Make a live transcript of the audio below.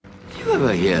You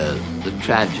ever hear the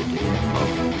tragedy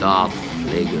of Darth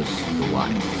Plagueis the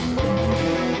Wise?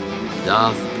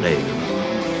 Darth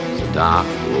Plagueis, the Dark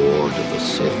Lord of the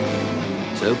Sith,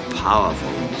 so powerful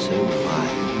and so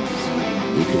wise,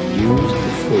 he could use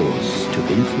the Force to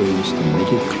influence the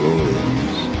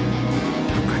midi-chlorians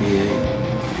to create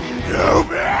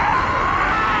human.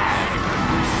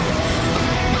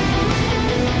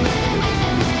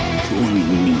 Join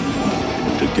me.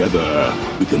 Together,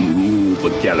 we can rule the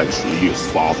galaxy as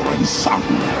father and son.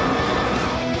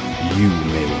 You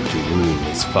may want to rule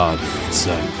as father and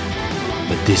son,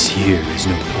 but this here is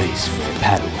no place for a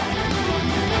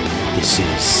Padawan. This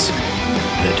is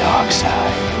the dark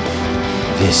side.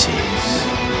 This is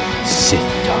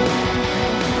Sith Talk.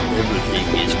 Everything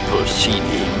is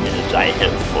proceeding as I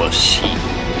have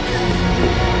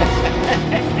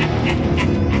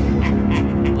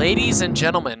foreseen. Ladies and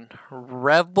gentlemen,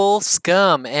 rebel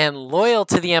scum and loyal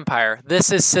to the Empire,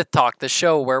 this is Sith Talk, the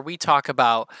show where we talk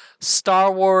about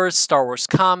Star Wars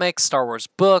comics, Star Wars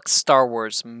books, Star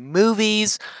Wars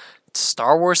movies,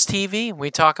 Star Wars TV. We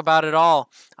talk about it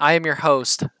all. I am your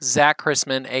host, Zach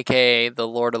Chrisman, aka the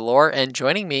Lord of Lore, and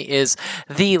joining me is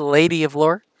the Lady of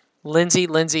Lore, Lindsay.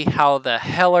 Lindsay, how the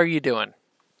hell are you doing?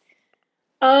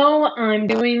 Oh, I'm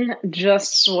doing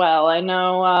just swell. I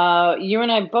know you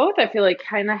and I both, I feel like,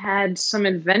 kind of had some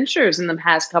adventures in the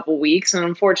past couple weeks, and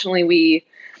unfortunately we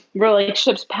were like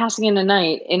ships passing in the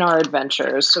night in our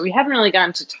adventures, so we haven't really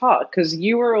gotten to talk because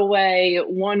you were away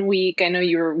 1 week. I know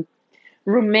you were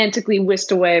romantically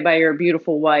whisked away by your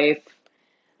beautiful wife.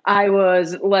 I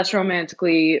was less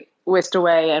romantically whisked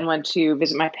away and went to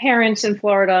visit my parents in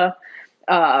Florida.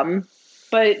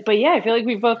 But yeah, I feel like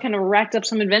we've both kind of racked up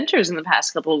some adventures in the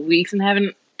past couple of weeks and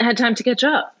haven't had time to catch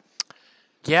up.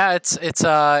 Yeah,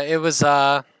 it was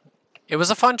a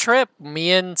fun trip.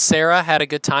 Me and Sarah had a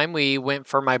good time. We went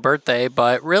for my birthday,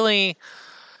 but really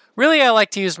I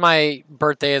like to use my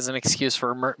birthday as an excuse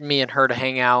for me and her to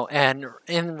hang out. And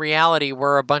in reality,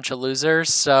 we're a bunch of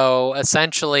losers. So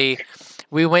essentially,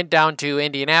 we went down to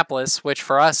Indianapolis, which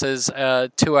for us is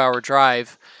a 2-hour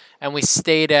drive. And we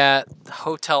stayed at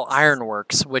Hotel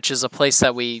Ironworks, which is a place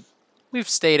that we've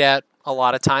stayed at a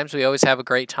lot of times. We always have a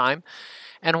great time.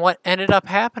 And what ended up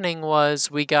happening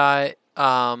was we got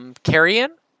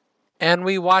Carrie-In, and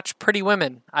we watched Pretty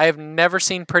Women. I have never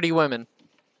seen Pretty Women.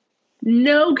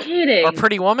 No kidding. Or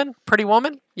Pretty Woman? Pretty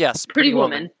Woman? Yes. Pretty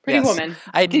Woman. Pretty Yes. Woman.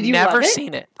 I had Did you never love it?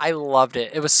 seen it. I loved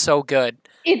it. It was so good.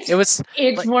 It's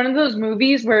one of those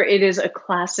movies where it is a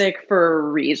classic for a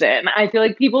reason. I feel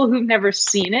like people who've never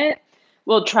seen it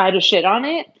will try to shit on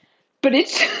it, but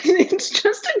it's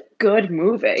just a good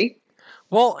movie.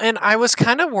 Well, and I was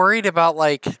kind of worried about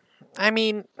I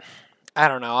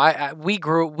don't know.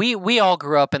 We all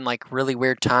grew up in like really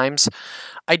weird times.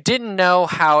 I didn't know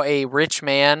how a rich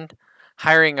man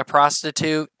hiring a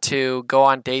prostitute to go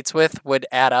on dates with would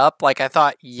add up. Like I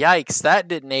thought, yikes, that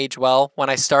didn't age well when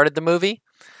I started the movie.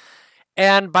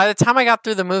 And by the time I got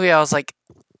through the movie, I was like,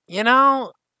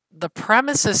 the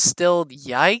premise is still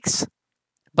yikes,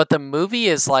 but the movie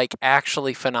is like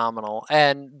actually phenomenal.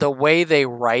 And the way they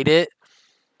write it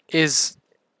is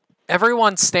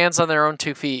everyone stands on their own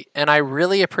 2 feet. And I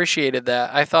really appreciated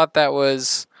that. I thought that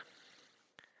was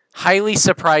highly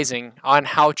surprising on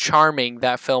how charming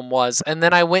that film was. And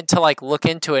then I went to look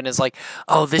into it and it's like,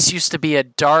 oh, this used to be a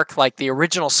dark, the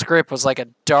original script was like a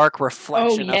dark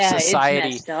reflection of society.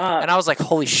 It's messed up. And I was like,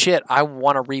 holy shit, I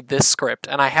want to read this script.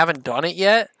 And I haven't done it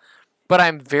yet, but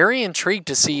I'm very intrigued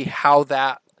to see how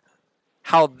that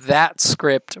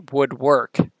script would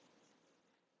work.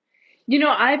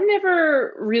 I've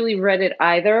never really read it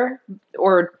either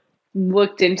or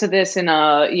looked into this in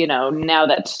a, now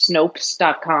that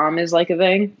Snopes.com is like a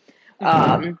thing.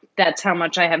 That's how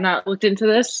much I have not looked into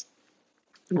this.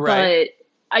 Right.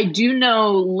 But I do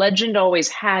know legend always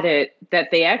had it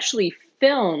that they actually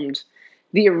filmed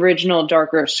the original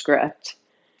darker script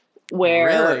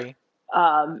where,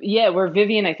 Really? where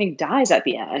Vivian, I think, dies at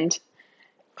the end.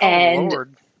 Oh, and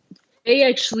Lord. they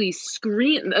actually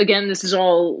screen, again, this is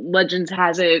all legends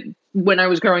has it when I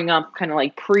was growing up, kind of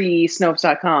like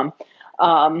pre-Snopes.com.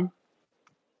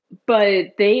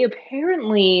 But they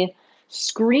apparently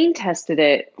screen tested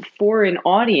it for an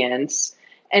audience,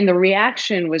 and the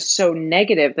reaction was so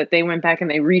negative that they went back and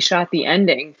they reshot the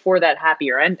ending for that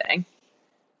happier ending.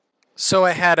 So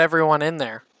it had everyone in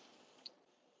there.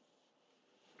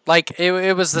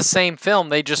 It was the same film.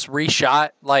 They just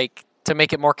reshot, to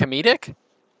make it more comedic?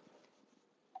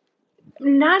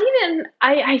 Not even,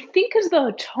 I think because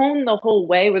the tone the whole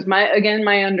way was my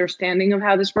understanding of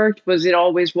how this worked was it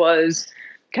always was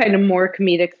kind of more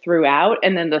comedic throughout.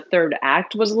 And then the third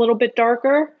act was a little bit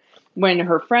darker. when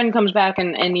her friend comes back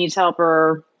and needs help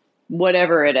or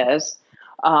whatever it is.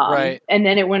 Right. And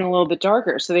then it went a little bit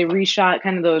darker. So they reshot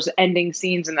kind of those ending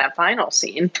scenes in that final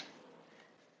scene.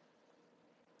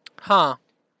 Huh.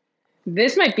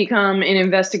 This might become an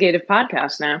investigative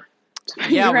podcast now. To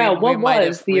figure out what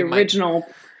was the original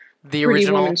Pretty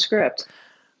Woman script.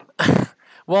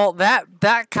 Well,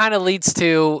 that kind of leads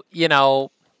to, you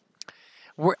know,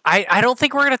 I don't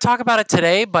think we're going to talk about it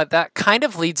today, but that kind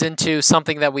of leads into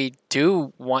something that we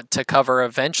do want to cover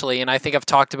eventually, and I think I've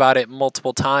talked about it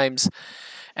multiple times,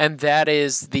 and that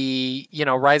is the, you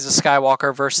know, Rise of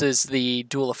Skywalker versus the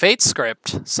Duel of Fates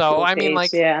script. So, I mean,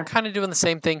 like, kind of doing the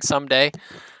same thing someday.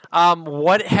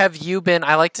 What have you been,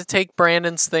 I like to take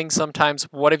Brandon's thing sometimes,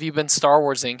 what have you been Star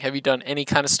Warsing? Have you done any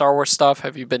kind of Star Wars stuff?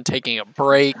 Have you been taking a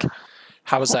break?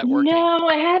 How is that working? No,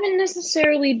 I haven't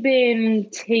necessarily been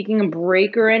taking a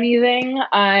break or anything.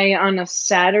 On a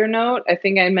sadder note, I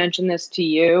think I mentioned this to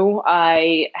you.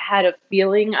 I had a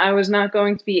feeling I was not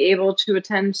going to be able to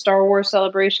attend Star Wars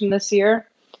Celebration this year.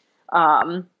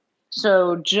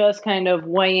 So just kind of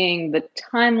weighing the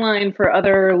timeline for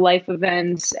other life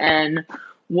events and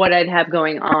what I'd have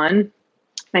going on.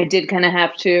 I did kind of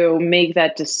have to make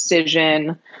that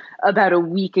decision about a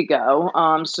week ago.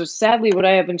 So sadly, what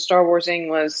I have been Star Warsing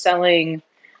was selling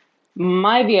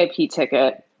my VIP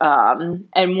ticket.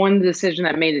 And one decision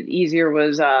that made it easier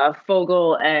was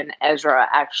Fogel and Ezra.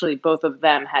 Actually, both of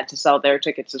them had to sell their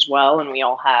tickets as well, and we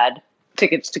all had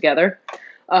tickets together.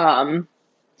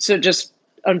 So just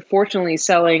unfortunately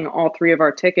selling all three of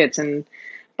our tickets and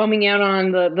bumming out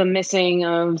on the missing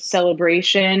of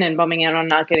Celebration and bumming out on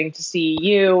not getting to see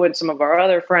you and some of our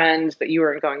other friends, but you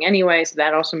weren't going anyway, so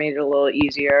that also made it a little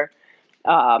easier.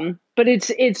 But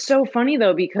it's so funny,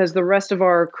 though, because the rest of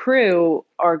our crew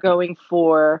are going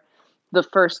for the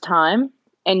first time,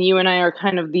 and you and I are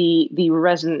kind of the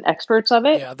resident experts of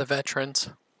it. Yeah, the veterans.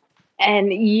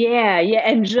 And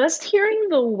and just hearing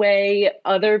the way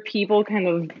other people kind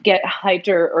of get hyped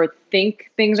or think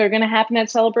things are going to happen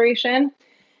at Celebration,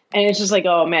 and it's just like,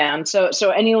 oh man. So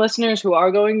any listeners who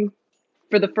are going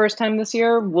for the first time this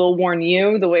year, we'll warn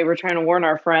you the way we're trying to warn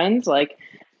our friends. Like,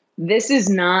 this is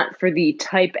not for the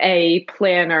type A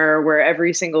planner where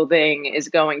every single thing is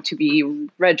going to be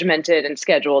regimented and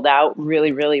scheduled out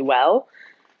really, really well,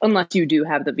 unless you do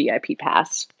have the VIP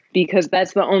pass, because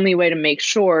that's the only way to make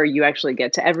sure you actually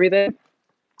get to everything.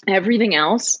 Everything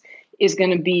else is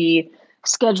going to be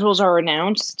schedules are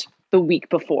announced the week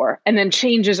before, and then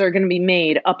changes are going to be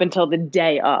made up until the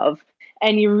day of.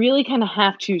 And you really kind of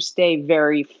have to stay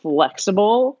very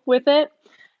flexible with it.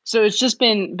 So it's just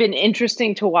been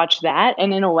interesting to watch that.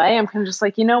 And in a way, I'm kind of just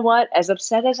like, you know what? As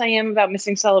upset as I am about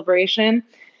missing Celebration,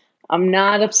 I'm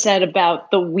not upset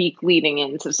about the week leading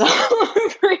into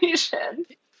Celebration.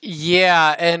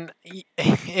 Yeah, and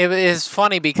it is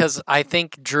funny because I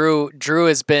think Drew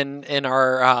has been in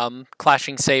our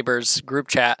Clashing Sabers group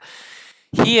chat.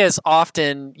 He has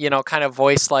often, you know, kind of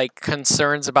voiced like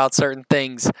concerns about certain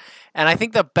things. And I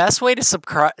think the best way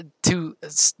to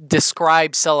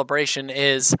describe Celebration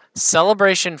is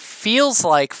Celebration feels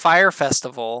like Fire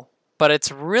Festival, but it's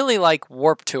really like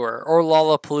Warped Tour or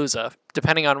Lollapalooza,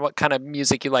 depending on what kind of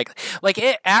music you like. Like,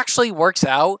 it actually works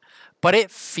out, but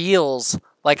it feels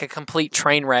like a complete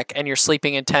train wreck, and you're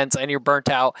sleeping in tents and you're burnt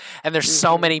out, and there's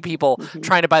so many people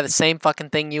trying to buy the same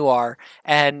fucking thing you are,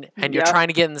 and you're trying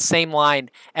to get in the same line.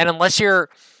 And unless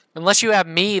you have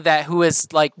me who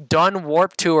has like done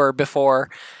Warped Tour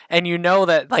before, and you know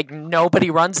that like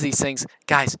nobody runs these things,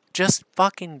 guys, just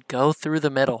fucking go through the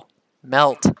middle.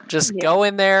 Melt. Just go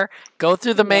in there, go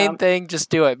through the main thing, just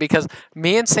do it. Because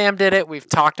me and Sam did it, we've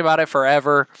talked about it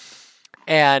forever,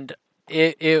 and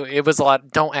it was a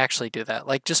lot. Don't actually do that.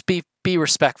 Like, just be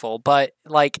respectful. But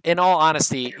like, in all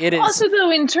honesty, it is. Also, though,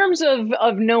 in terms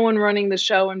of no one running the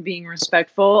show and being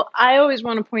respectful, I always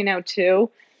want to point out too,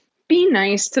 be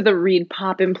nice to the Reed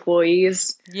Pop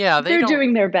employees. Yeah, they're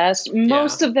doing their best.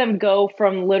 Most of them go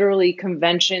from literally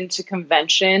convention to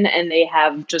convention, and they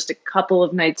have just a couple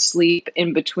of nights sleep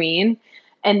in between.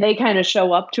 And they kind of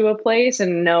show up to a place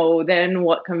and know then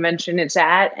what convention it's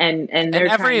at, and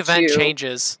every event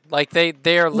changes. Like they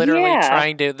are literally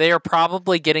trying to. They are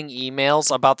probably getting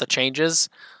emails about the changes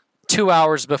 2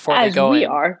 hours before they go in. As we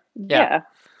are.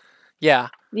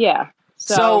 Yeah.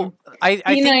 So I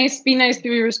think, be nice,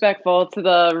 be respectful to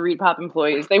the Reed Pop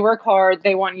employees. They work hard.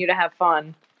 They want you to have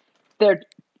fun. They're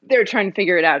trying to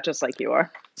figure it out just like you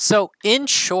are. So in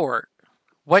short,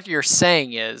 what you're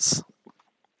saying is,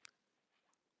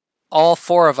 all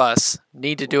four of us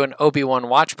need to do an Obi-Wan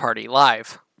watch party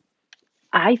live.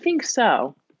 I think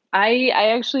so. I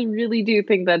actually really do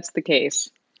think that's the case.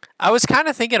 I was kind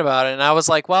of thinking about it, and I was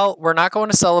like, well, we're not going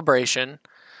to Celebration.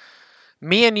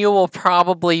 Me and you will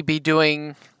probably be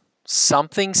doing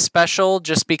something special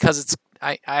just because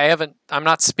I'm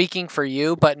not speaking for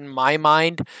you, but in my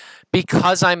mind,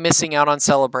 because I'm missing out on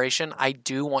Celebration, I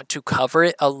do want to cover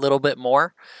it a little bit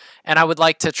more. And I would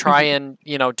like to try and,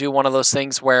 do one of those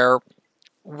things where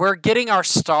we're getting our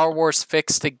Star Wars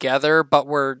fix together, but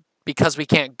because we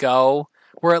can't go,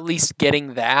 we're at least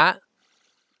getting that.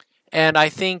 And I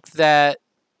think that,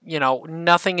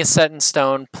 nothing is set in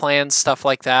stone, plans, stuff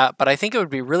like that. But I think it would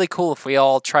be really cool if we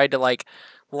all tried to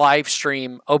live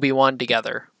stream Obi-Wan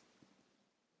together.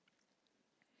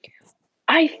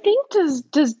 I think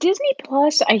does Disney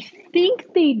Plus, I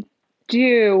think they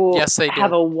do Yes, they do.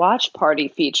 have a watch party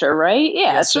feature, right?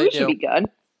 Yeah, Yes, so they we should do. be good.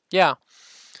 Yeah.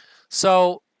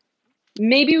 So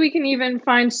maybe we can even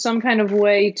find some kind of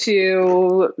way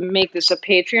to make this a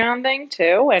Patreon thing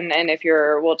too. And if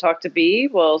we'll talk to B,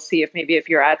 we'll see if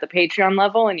you're at the Patreon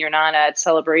level and you're not at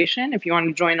Celebration, if you want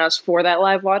to join us for that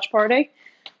live watch party.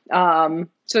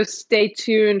 So stay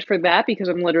tuned for that because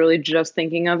I'm literally just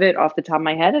thinking of it off the top of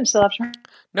my head and still have to.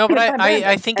 No, but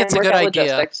I think it's a good idea.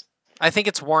 Logistics. I think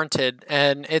it's warranted,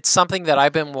 and it's something that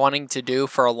I've been wanting to do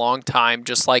for a long time,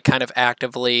 just kind of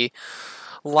actively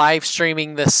live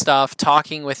streaming this stuff,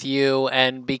 talking with you,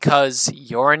 and because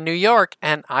you're in New York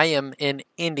and I am in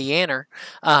Indiana,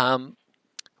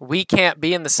 we can't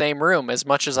be in the same room as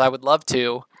much as I would love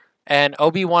to. And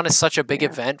Obi-Wan is such a big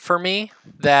event for me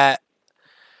that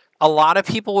a lot of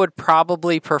people would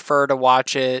probably prefer to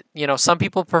watch it. Some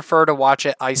people prefer to watch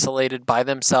it isolated by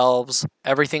themselves,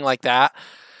 everything like that.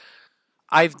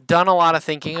 I've done a lot of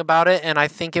thinking about it, and I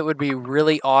think it would be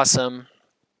really awesome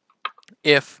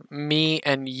if me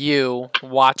and you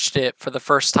watched it for the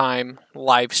first time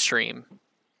live stream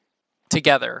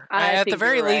together. At the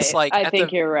very least, I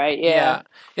think you're right. Yeah.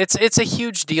 It's a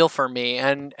huge deal for me,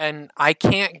 and I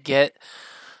can't get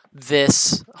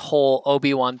this whole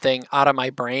Obi-Wan thing out of my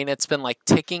brain. It's been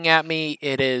ticking at me.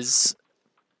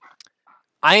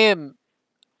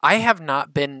 I have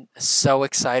not been so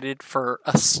excited for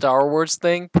a Star Wars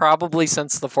thing probably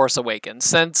since The Force Awakens,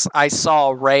 since I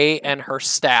saw Rey and her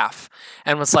staff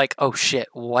and was like, oh shit,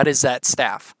 what is that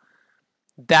staff?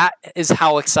 That is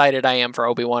how excited I am for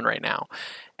Obi-Wan right now.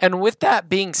 And with that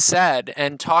being said,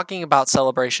 and talking about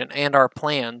Celebration and our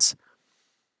plans,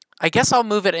 I guess I'll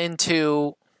move it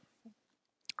into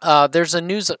there's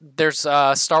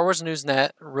Star Wars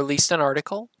Newsnet released an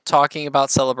article talking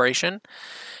about Celebration,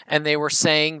 and they were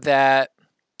saying that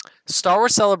Star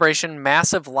Wars Celebration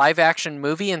massive live-action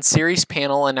movie and series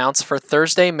panel announced for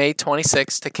Thursday, May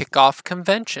 26th to kick off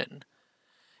convention.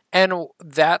 And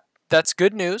that's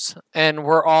good news, and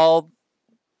we're all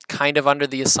kind of under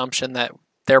the assumption that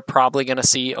they're probably going to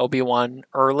see Obi-Wan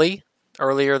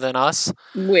earlier than us.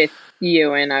 With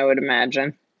Ewan, I would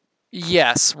imagine.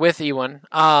 Yes, with Ewan.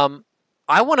 I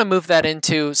want to move that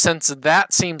into, since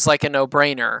that seems like a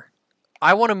no-brainer,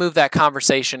 I want to move that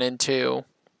conversation into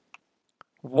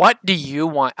what do you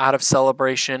want out of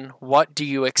Celebration? What do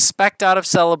you expect out of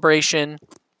Celebration?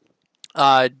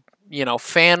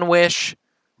 Fan wish,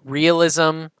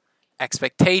 realism,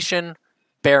 expectation,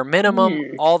 bare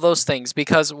minimum, all those things.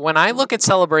 Because when I look at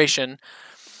Celebration,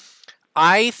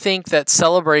 I think that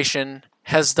Celebration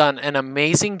has done an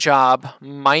amazing job,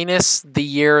 minus the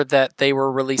year that they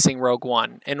were releasing Rogue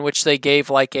One, in which they gave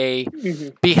a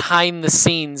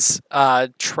behind-the-scenes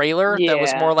trailer that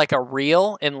was more like a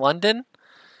reel in London.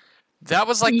 That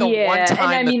was the one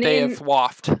time that they have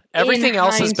waffed. Everything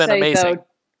else has been amazing. Though,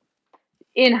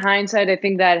 in hindsight, I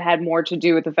think that had more to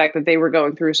do with the fact that they were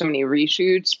going through so many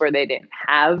reshoots where they didn't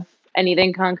have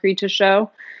anything concrete to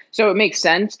show. So it makes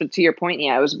sense, but to your point,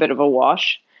 it was a bit of a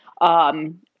wash.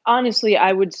 Honestly,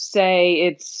 I would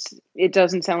say it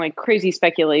doesn't sound like crazy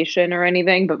speculation or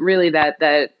anything, but really that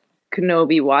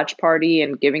Kenobi watch party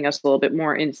and giving us a little bit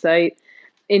more insight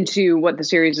into what the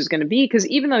series is going to be. Because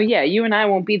even though, you and I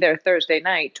won't be there Thursday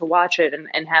night to watch it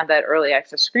and have that early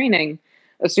access screening,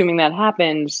 assuming that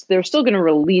happens, they're still going to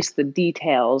release the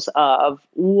details of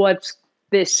what's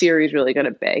this series really going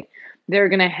to be. They're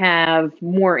going to have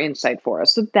more insight for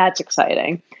us. So that's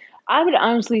exciting. I would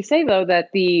honestly say, though,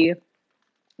 that the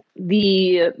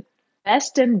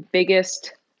best and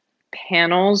biggest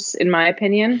panels, in my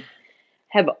opinion,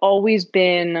 have always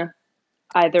been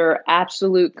either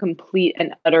absolute, complete,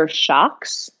 and utter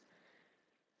shocks,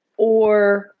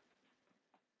 or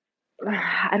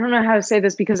I don't know how to say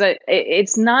this because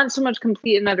it's not so much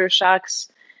complete and utter shocks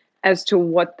as to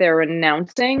what they're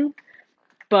announcing,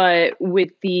 but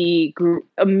with the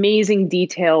amazing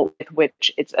detail with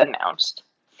which it's announced.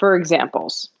 For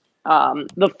examples,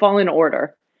 the Fallen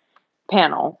Order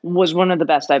panel was one of the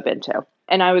best I've been to.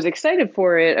 And I was excited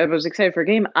for it. I was excited for a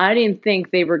game. I didn't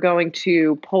think they were going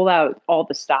to pull out all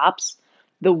the stops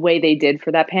the way they did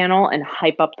for that panel and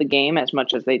hype up the game as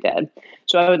much as they did.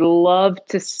 So I would love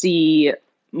to see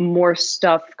more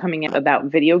stuff coming out about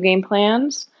video game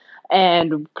plans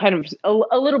and kind of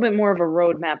a little bit more of a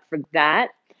roadmap for that.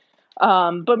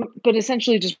 But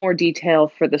essentially just more detail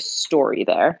for the story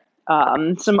there.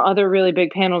 Some other really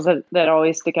big panels that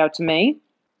always stick out to me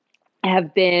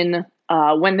have been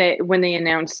when they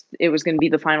announced it was going to be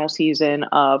the final season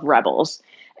of Rebels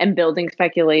and building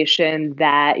speculation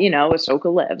that,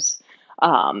 Ahsoka lives.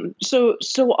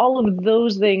 So all of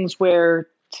those things where,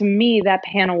 to me, that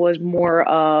panel was more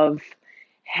of,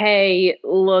 hey,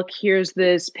 look, here's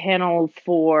this panel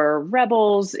for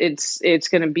Rebels. It's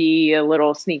going to be a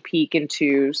little sneak peek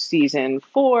into season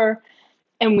 4.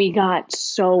 And we got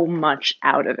so much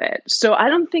out of it. So I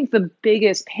don't think the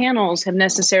biggest panels have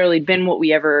necessarily been what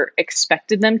we ever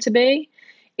expected them to be.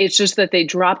 It's just that they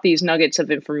drop these nuggets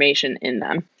of information in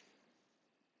them.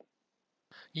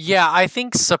 Yeah, I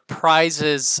think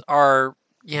surprises are,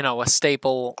 a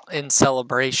staple in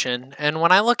Celebration. And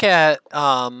when I look at,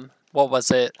 what was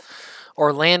it?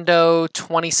 Orlando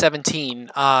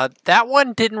 2017, that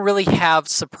one didn't really have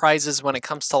surprises when it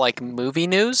comes to like movie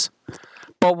news.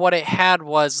 But what it had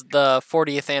was the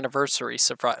 40th anniversary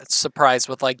surprise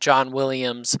with like John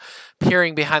Williams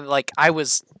peering behind. Like I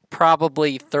was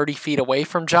probably 30 feet away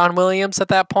from John Williams at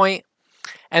that point.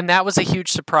 And that was a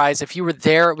huge surprise. If you were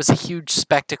there, it was a huge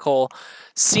spectacle.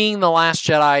 Seeing The Last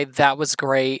Jedi, that was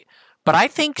great. But I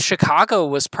think Chicago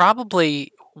was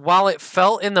probably, while it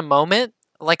felt in the moment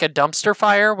like a dumpster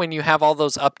fire when you have all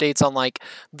those updates on like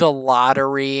the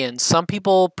lottery, and some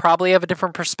people probably have a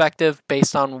different perspective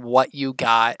based on what you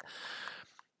got.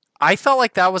 I felt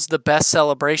like that was the best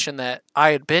celebration that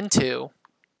I had been to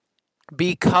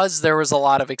because there was a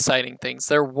lot of exciting things.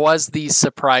 There was these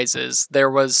surprises.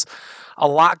 There was a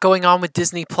lot going on with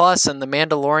Disney Plus and The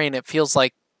Mandalorian. It feels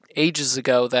like ages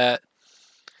ago that,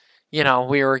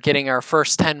 we were getting our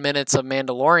first 10 minutes of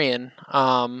Mandalorian.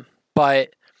 But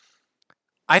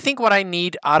I think what I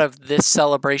need out of this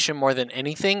celebration more than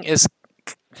anything is,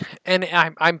 and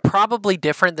I'm probably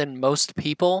different than most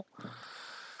people,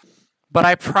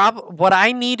 but what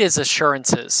I need is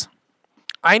assurances.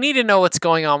 I need to know what's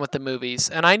going on with the movies,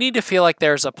 and I need to feel like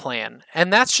there's a plan.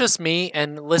 And that's just me,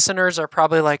 and listeners are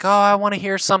probably like, oh, I want to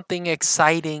hear something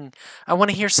exciting. I want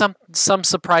to hear some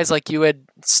surprise like you had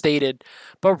stated.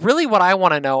 But really what I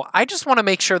want to know, I just want to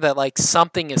make sure that like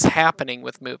something is happening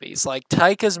with movies. Like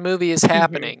Taika's movie is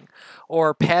happening,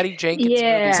 or Patty Jenkins' movie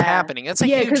is happening. That's a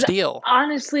huge deal.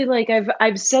 Honestly, like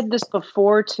I've said this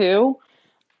before too.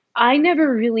 I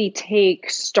never really take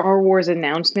Star Wars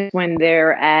announcements when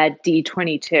they're at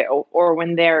D22 or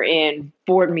when they're in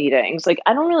board meetings. Like,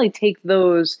 I don't really take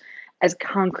those as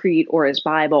concrete or as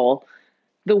Bible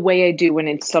the way I do when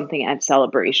it's something at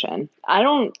Celebration. I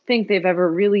don't think they've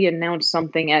ever really announced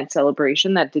something at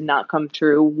Celebration that did not come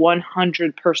through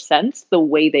 100% the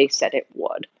way they said it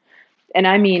would. And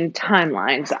I mean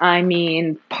timelines. I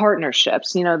mean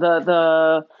partnerships.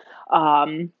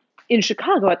 In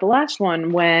Chicago at the last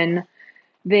one, when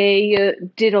they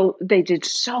did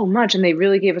so much and they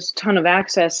really gave us a ton of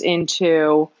access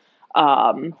into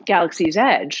Galaxy's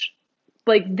Edge.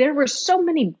 Like there were so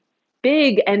many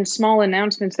big and small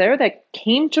announcements there that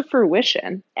came to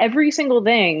fruition. Every single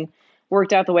thing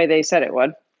worked out the way they said it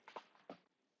would.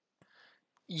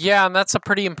 Yeah, and that's a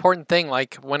pretty important thing.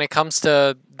 Like when it comes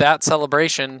to that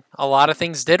celebration, a lot of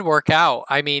things did work out.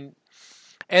 I mean,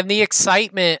 and the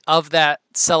excitement of that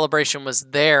celebration was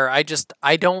there.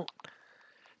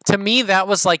 To me, that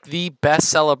was like the best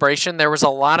celebration. There was a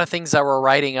lot of things that were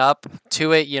riding up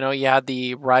to it. You had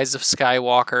the Rise of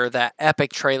Skywalker, that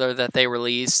epic trailer that they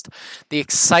released, the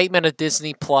excitement of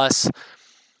Disney Plus.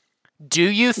 Do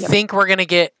you think we're going to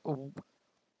get...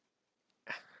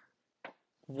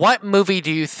 What movie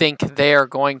do you think they are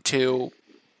going to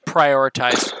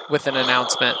prioritize with an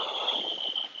announcement?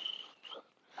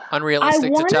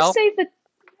 Unrealistic to tell?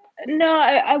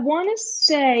 I want to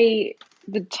say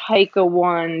the Taika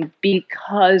one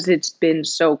because it's been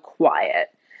so quiet.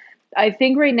 I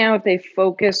think right now if they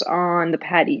focus on the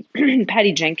Patty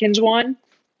Jenkins one,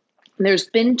 there's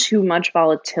been too much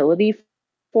volatility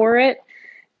for it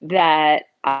that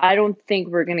I don't think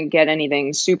we're going to get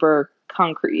anything super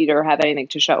concrete or have anything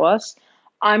to show us.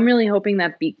 I'm really hoping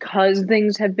that because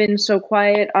things have been so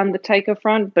quiet on the Taika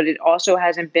front, but it also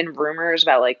hasn't been rumors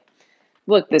about like,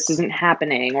 look, this isn't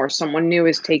happening or someone new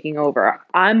is taking over.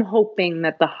 I'm hoping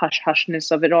that the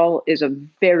hush-hushness of it all is a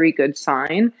very good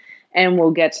sign and we'll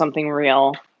get something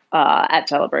real at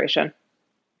Celebration.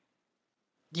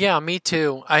 Yeah, me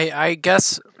too. I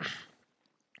guess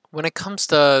when it comes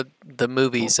to the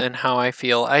movies and how I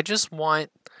feel, I just want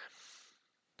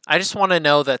to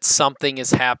know that something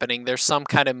is happening. There's some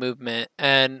kind of movement.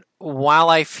 And while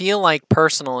I feel like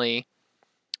personally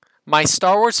my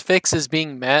Star Wars fix is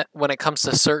being met when it comes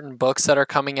to certain books that are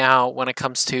coming out, when it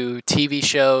comes to TV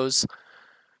shows,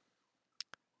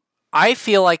 I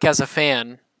feel like as a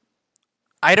fan,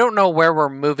 I don't know where we're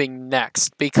moving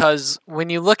next because when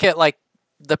you look at like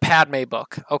the Padme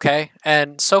book, okay?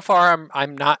 And so far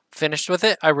I'm not finished with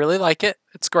it. I really like it.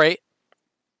 It's great.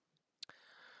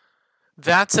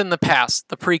 That's in the past,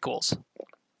 the prequels.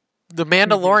 The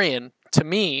Mandalorian to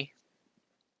me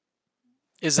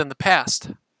is in the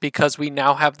past because we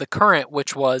now have the current,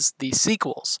 which was the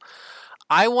sequels.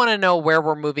 I want to know where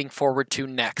we're moving forward to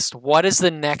next. What is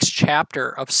the next chapter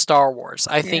of Star Wars?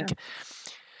 I think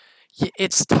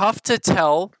it's tough to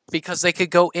tell because they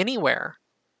could go anywhere.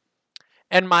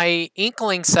 And my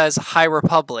inkling says High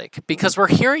Republic because we're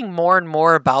hearing more and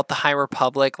more about the High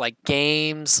Republic, like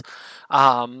games.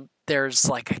 There's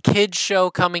like a kids show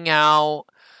coming out.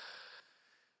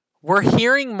 We're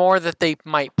hearing more that they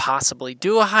might possibly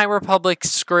do a High Republic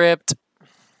script.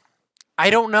 I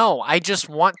don't know. I just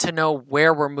want to know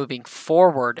where we're moving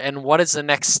forward and what is the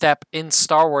next step in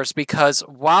Star Wars because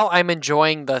while I'm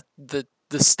enjoying the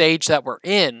stage that we're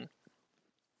in,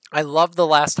 I love the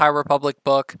last High Republic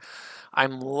book.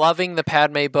 I'm loving the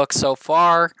Padme book so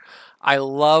far. I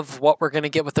love what we're going to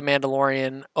get with The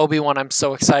Mandalorian. Obi-Wan I'm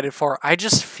so excited for. I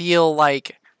just feel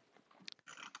like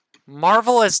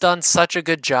Marvel has done such a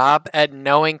good job at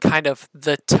knowing kind of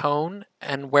the tone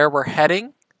and where we're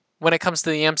heading when it comes to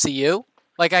the MCU.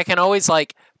 Like I can always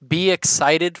like be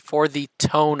excited for the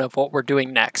tone of what we're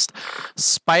doing next.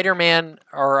 Spider-Man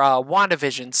or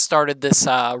WandaVision started this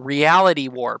reality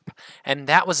warp, and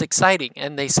that was exciting.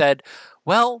 And they said,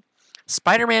 well,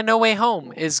 Spider-Man No Way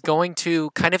Home is going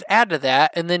to kind of add to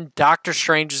that, and then Doctor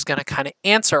Strange is going to kind of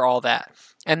answer all that.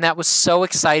 And that was so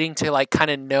exciting to like kind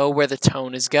of know where the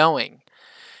tone is going.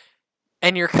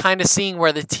 And you're kind of seeing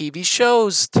where the TV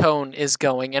show's tone is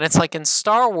going. And it's like in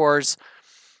Star Wars,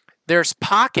 there's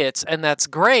pockets, and that's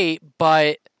great,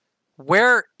 but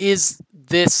where is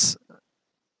this?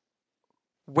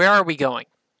 Where are we going?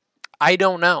 I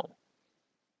don't know.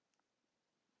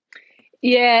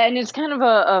 Yeah, and it's kind of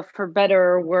a for better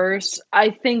or worse. I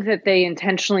think that they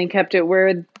intentionally kept it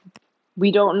where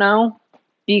we don't know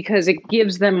because it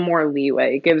gives them more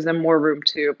leeway, it gives them more room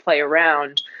to play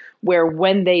around. Where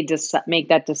when they make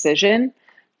that decision,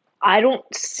 I don't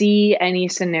see any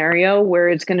scenario where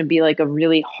it's going to be like a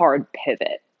really hard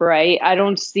pivot, right? I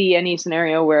don't see any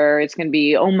scenario where it's going to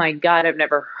be, oh my God, I've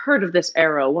never heard of this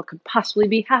era. What could possibly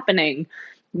be happening?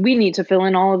 We need to fill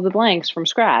in all of the blanks from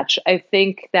scratch. I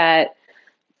think that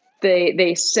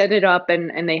they set it up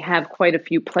and they have quite a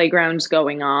few playgrounds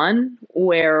going on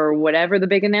where whatever the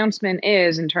big announcement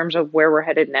is in terms of where we're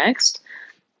headed next,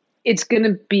 it's going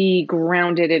to be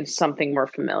grounded in something we're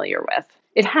familiar with.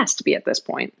 It has to be at this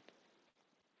point.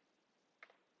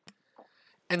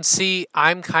 And see,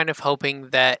 I'm kind of hoping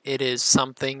that it is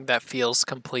something that feels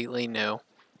completely new.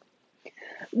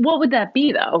 What would that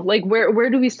be, though? Like, where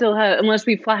do we still have, unless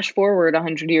we flash forward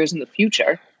 100 years in the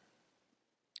future?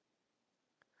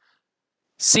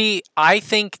 See, I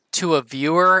think to a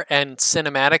viewer and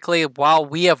cinematically, while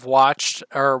we have watched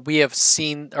or we have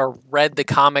seen or read the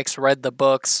comics, read the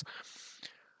books,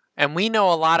 and we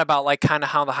know a lot about like kind of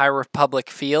how the High Republic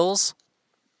feels,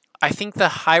 I think the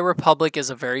High Republic is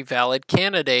a very valid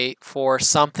candidate for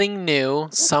something new,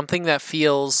 something that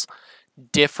feels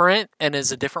different and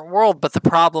is a different world. But the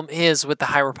problem is with the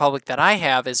High Republic that I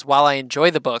have is while I enjoy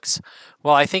the books,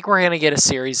 well, I think we're going to get a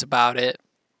series about it.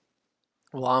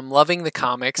 Well, I'm loving the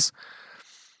comics.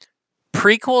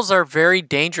 Prequels are very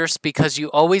dangerous because you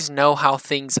always know how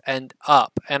things end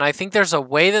up. And I think there's a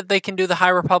way that they can do the High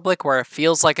Republic where it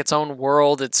feels like its own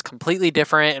world. It's completely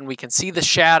different and we can see the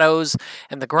shadows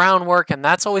and the groundwork, and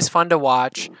that's always fun to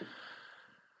watch.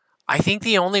 I think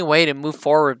the only way to move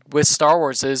forward with Star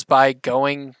Wars is by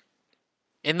going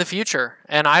in the future.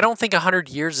 And I don't think 100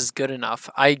 years is good enough.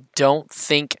 I don't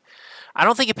think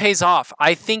it pays off.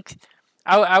 I think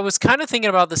I was kind of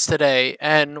thinking about this today,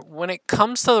 and when it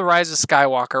comes to The Rise of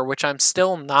Skywalker, which I'm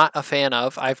still not a fan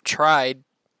of, I've tried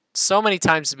so many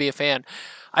times to be a fan,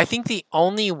 I think the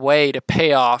only way to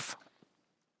pay off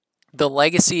the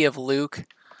legacy of Luke,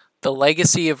 the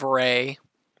legacy of Rey,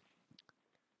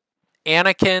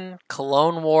 Anakin,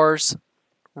 Clone Wars,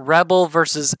 Rebel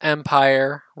versus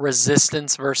Empire,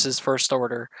 Resistance versus First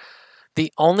Order,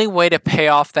 the only way to pay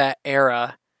off that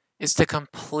era is to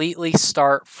completely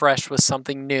start fresh with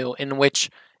something new in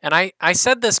which And I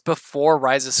said this before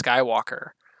Rise of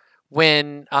Skywalker,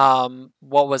 when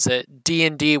what was it?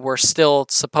 D&D were still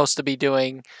supposed to be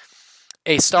doing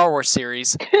a Star Wars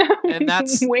series, and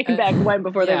that's way back when,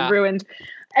 before they ruined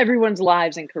everyone's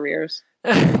lives and careers.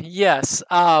 Yes.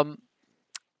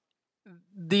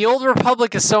 The Old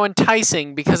Republic is so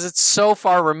enticing because it's so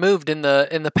far removed in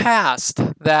the past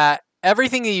that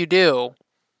everything that you do,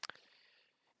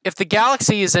 if the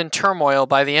galaxy is in turmoil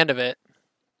by the end of it,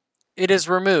 it is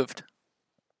removed.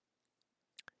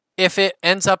 If it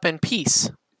ends up in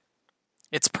peace,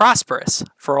 it's prosperous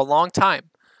for a long time.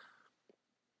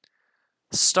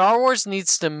 Star Wars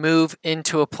needs to move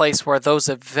into a place where those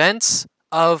events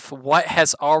of what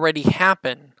has already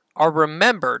happened are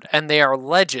remembered, and they are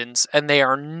legends, and they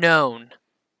are known.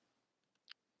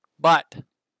 But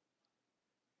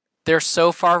they're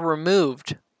so far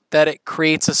removed that it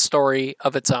creates a story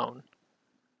of its own.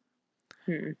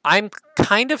 I'm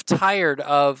kind of tired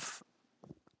of...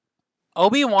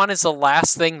 Obi-Wan is the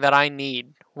last thing that I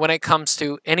need when it comes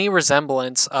to any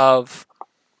resemblance of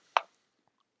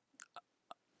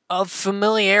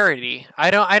familiarity.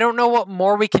 I don't know what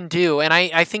more we can do, and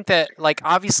I think that, like,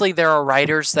 obviously there are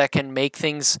writers that can make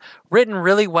things written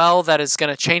really well that is going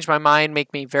to change my mind,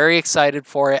 make me very excited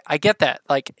for it. I get that.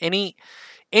 Like,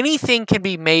 anything can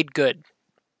be made good.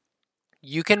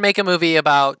 You can make a movie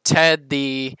about Ted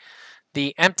the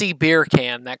empty beer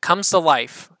can that comes to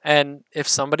life, and if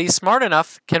somebody's smart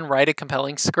enough, can write a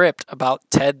compelling script about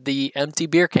Ted the empty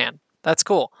beer can. That's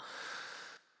cool.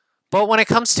 But when it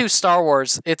comes to Star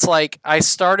Wars, it's like I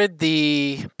started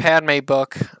the Padme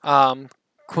book,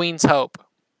 Queen's Hope.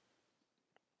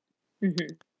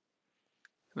 Mm-hmm.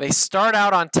 They start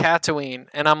out on Tatooine,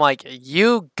 and I'm like,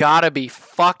 you gotta be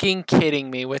fucking kidding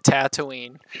me with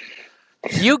Tatooine.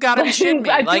 You gotta be shitting me.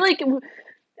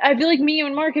 I feel like me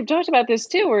and Mark have talked about this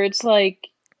too, where it's like,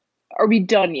 are we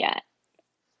done yet?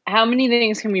 How many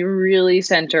things can we really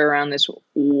center around this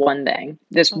one thing,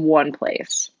 this one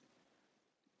place?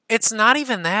 It's not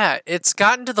even that. It's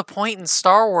gotten to the point in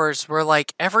Star Wars where,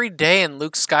 like, every day in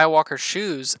Luke Skywalker's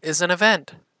shoes is an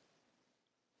event.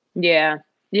 Yeah.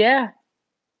 Yeah.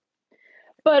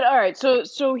 But all right,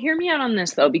 so hear me out on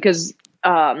this though, because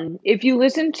if you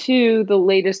listen to the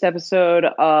latest episode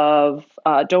of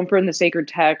Don't Burn the Sacred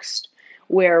Text,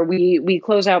 where we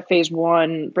close out phase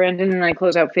 1, Brandon and I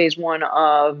close out phase 1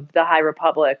 of the High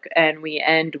Republic, and we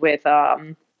end with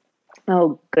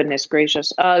oh goodness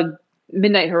gracious,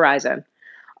 Midnight Horizon.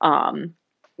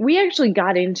 We actually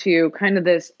got into kind of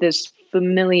this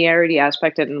familiarity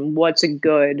aspect and what's a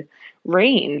good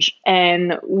range,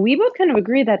 and we both kind of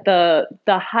agree that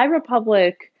the High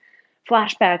Republic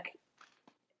flashback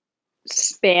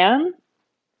span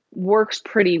works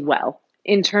pretty well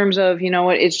in terms of, you know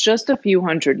what, it's just a few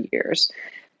hundred years,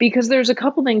 because there's a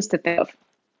couple things to think of.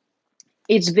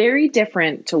 It's very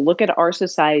different to look at our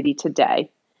society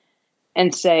today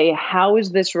and say, how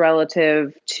is this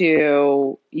relative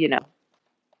to, you know,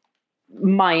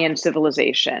 Mayan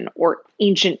civilization or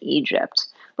ancient Egypt?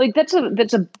 Like that's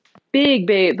a big,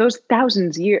 those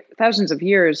thousands of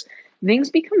years,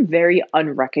 things become very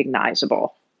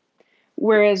unrecognizable.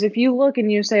 Whereas if you look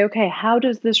and you say, okay, how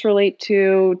does this relate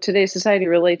to today's society,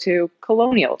 relate to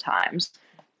colonial times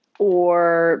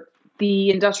or the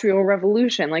Industrial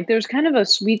Revolution? Like there's kind of a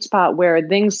sweet spot where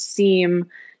things seem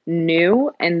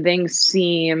new and things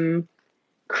seem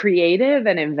creative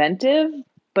and inventive,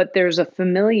 but there's a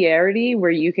familiarity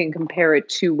where you can compare it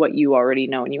to what you already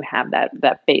know and you have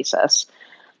that basis.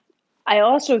 I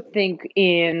also think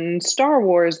in Star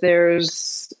Wars,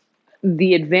 there's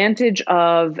the advantage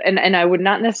of, and I would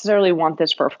not necessarily want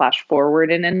this for a flash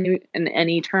forward in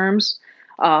any terms,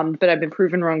 but I've been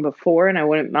proven wrong before, and I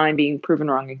wouldn't mind being proven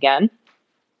wrong again.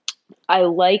 I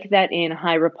like that in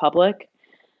High Republic,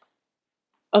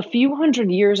 a few hundred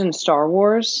years in Star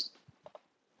Wars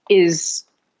is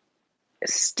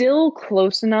still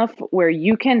close enough where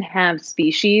you can have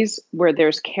species where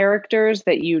there's characters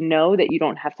that you know that you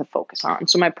don't have to focus on.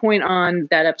 So my point on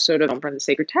that episode of Don't Burn the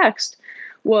Sacred Text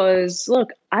was,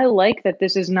 look, I like that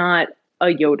this is not a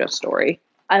Yoda story.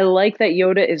 I like that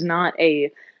Yoda is not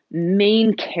a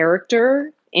main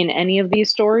character in any of these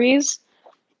stories,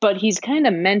 but he's kind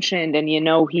of mentioned and you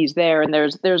know he's there, and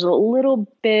there's a little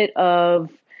bit of,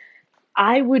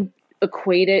 I would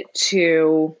equate it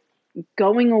to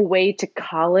going away to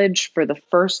college for the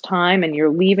first time and you're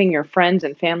leaving your friends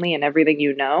and family and everything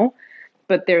you know,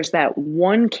 but there's that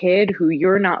one kid who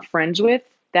you're not friends with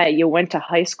that you went to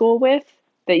high school with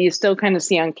that you still kind of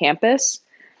see on campus.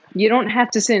 You don't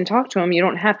have to sit and talk to him. You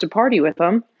don't have to party with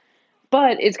him,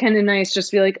 But it's kind of nice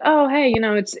just to be like, oh, hey,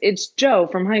 it's Joe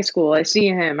from high school. I see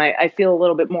him. I feel a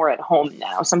little bit more at home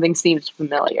now. Something seems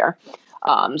familiar.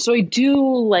 So I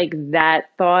do like that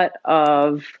thought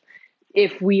of,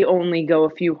 if we only go a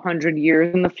few hundred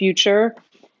years in the future,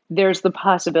 there's the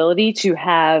possibility to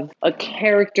have a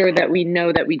character that we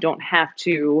know that we don't have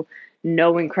to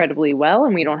know incredibly well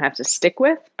and we don't have to stick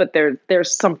with, but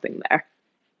there's something there.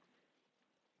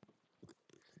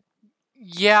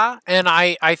 Yeah, and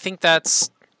I think that's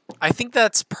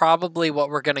probably what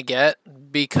we're gonna get,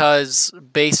 because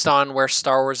based on where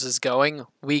Star Wars is going,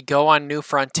 we go on new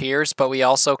frontiers, but we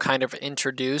also kind of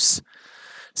introduce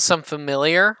some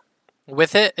familiar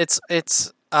with it.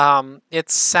 It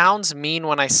sounds mean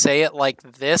when I say it like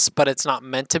this, but it's not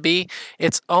meant to be.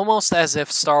 It's almost as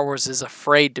if Star Wars is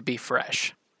afraid to be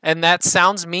fresh. And that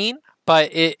sounds mean, but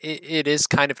it is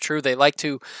kind of true. They like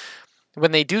to,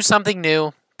 when they do something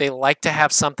new, they like to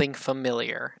have something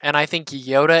familiar. And I think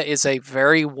Yoda is a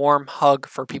very warm hug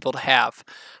for people to have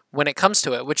when it comes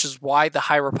to it, which is why the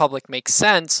High Republic makes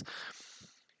sense.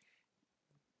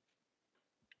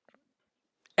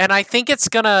 And I think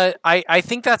I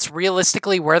think that's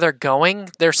realistically where they're going.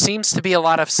 There seems to be a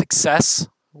lot of success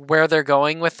where they're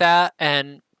going with that,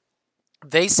 and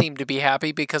they seem to be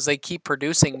happy because they keep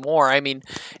producing more. I mean,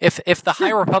 if the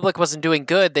High Republic wasn't doing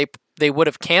good, they would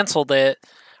have canceled it,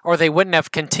 or they wouldn't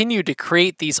have continued to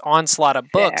create these onslaught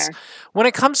of books. Fair. When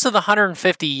it comes to the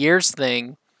 150 years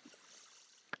thing,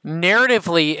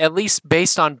 narratively, at least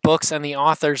based on books and the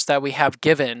authors that we have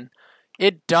given,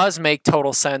 it does make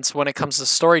total sense when it comes to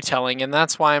storytelling, and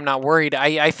that's why I'm not worried.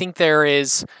 I think there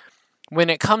is, when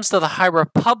it comes to the High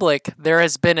Republic, there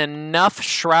has been enough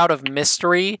shroud of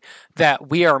mystery that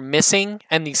we are missing,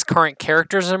 and these current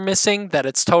characters are missing, that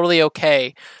it's totally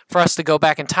okay for us to go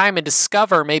back in time and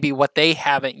discover maybe what they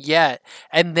haven't yet,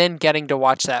 and then getting to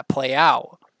watch that play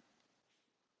out.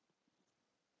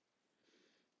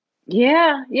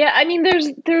 Yeah. I mean,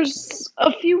 there's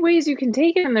a few ways you can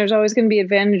take it, and there's always going to be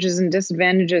advantages and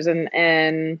disadvantages.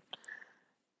 And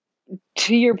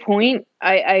to your point,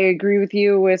 I agree with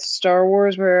you with Star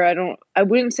Wars, where I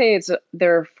wouldn't say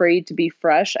they're afraid to be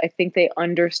fresh. I think they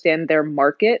understand their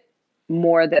market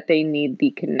more, that they need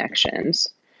the connections.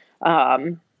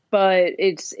 But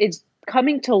it's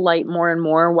coming to light more and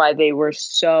more why they were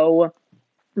so,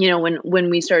 when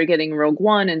we started getting Rogue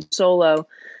One and Solo,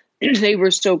 they were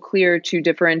so clear to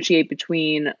differentiate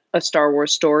between a Star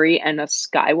Wars story and a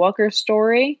Skywalker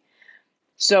story.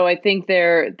 So I think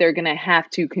they're going to have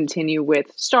to continue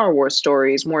with Star Wars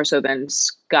stories more so than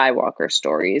Skywalker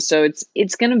stories. So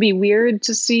it's going to be weird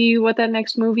to see what that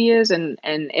next movie is and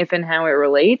if and how it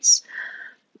relates.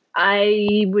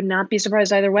 I would not be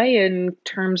surprised either way in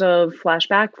terms of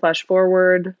flashback, flash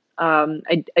forward. I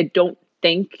don't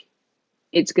think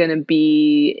it's going to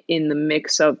be in the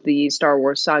mix of the Star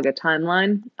Wars saga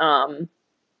timeline.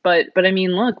 But I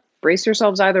mean, look, brace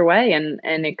yourselves either way. And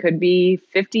it could be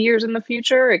 50 years in the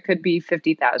future. It could be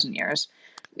 50,000 years.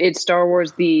 It's Star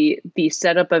Wars. The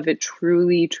setup of it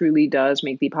truly, truly does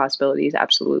make the possibilities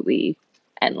absolutely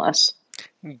endless.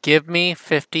 Give me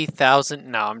 50,000.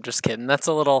 No, I'm just kidding. That's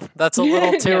a little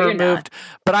too No, removed.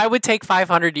 But I would take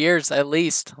 500 years at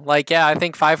least. Like, yeah, I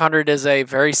think 500 is a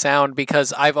very sound,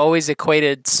 because I've always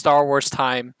equated Star Wars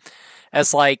time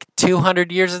as like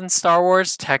 200 years in Star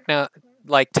Wars.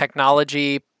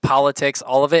 Technology, politics,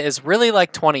 all of it is really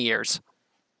like 20 years.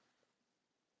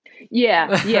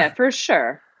 Yeah, for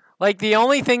sure. Like, the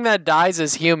only thing that dies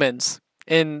is humans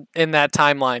in that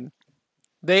timeline.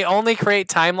 They only create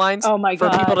timelines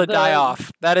for people to die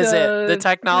off. That is it. The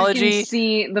technology.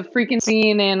 The freaking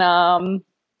scene in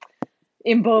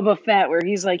Boba Fett where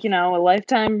he's like, a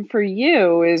lifetime for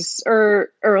you is,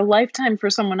 or a lifetime for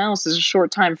someone else is a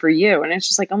short time for you. And it's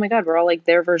just like, oh my God, we're all like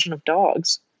their version of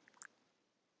dogs.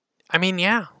 I mean,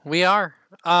 yeah, we are.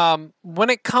 When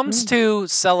it comes to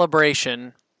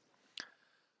Celebration,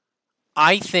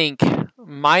 I think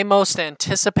my most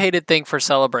anticipated thing for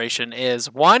Celebration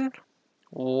is, one,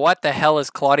 what the hell is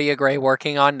Claudia Gray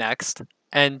working on next?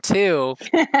 And two,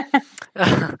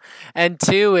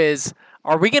 is,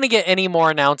 are we going to get any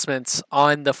more announcements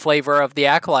on the flavor of the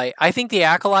Acolyte? I think the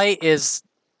Acolyte is,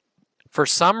 for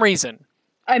some reason.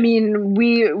 I mean,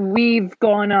 we've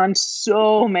gone on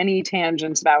so many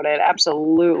tangents about it.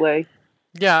 Absolutely.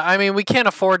 Yeah, I mean, we can't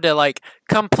afford to like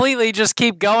completely just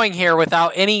keep going here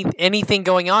without anything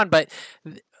going on. But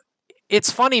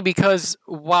it's funny because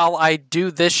while I do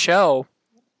this show,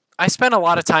 I spend a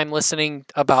lot of time listening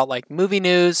about like movie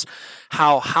news,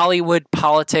 how Hollywood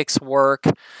politics work.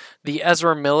 The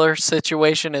Ezra Miller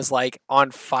situation is like on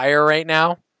fire right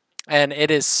now. and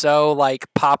it is so like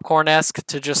popcorn-esque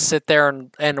to just sit there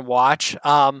and watch.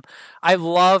 I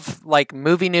love like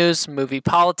movie news, movie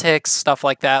politics, stuff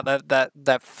like that.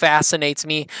 That fascinates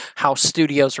me. How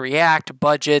studios react,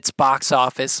 budgets, box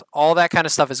office, all that kind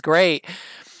of stuff is great.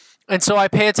 And so I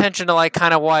pay attention to like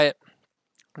kind of what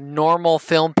normal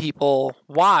film people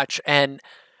watch, and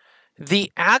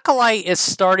The Acolyte is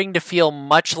starting to feel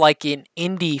much like an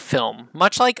indie film,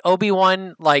 much like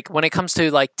Obi-Wan. Like when it comes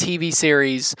to like TV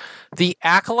series, The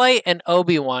Acolyte and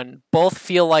Obi-Wan both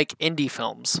feel like indie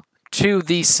films to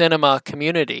the cinema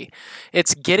community.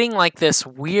 It's getting like this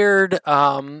weird,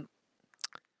 not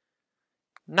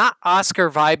Oscar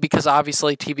vibe, because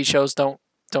obviously TV shows don't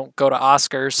go to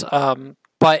Oscars,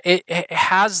 but it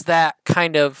has that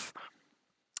kind of,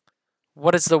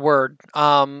 what is the word?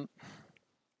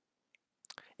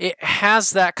 It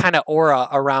has that kind of aura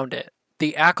around it.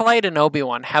 The Acolyte and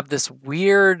Obi-Wan have this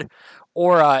weird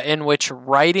aura in which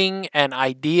writing and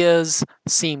ideas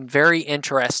seem very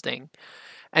interesting.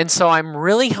 And so I'm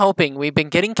really hoping, we've been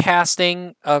getting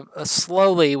casting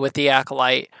slowly with The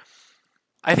Acolyte.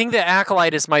 I think The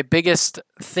Acolyte is my biggest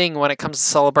thing when it comes to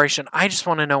Celebration. I just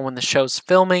want to know when the show's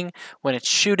filming, when it's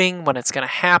shooting, when it's going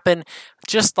to happen.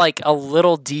 Just like a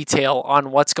little detail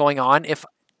on what's going on.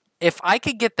 If I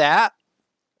could get that,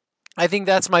 I think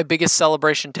that's my biggest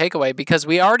Celebration takeaway, because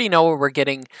we already know what we're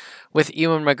getting with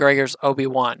Ewan McGregor's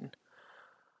Obi-Wan.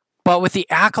 But with The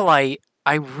Acolyte,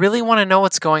 I really want to know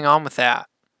what's going on with that.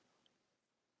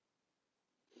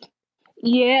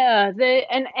 Yeah,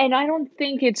 and I don't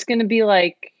think it's going to be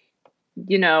like,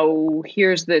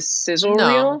 here's this sizzle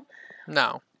reel.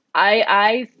 No.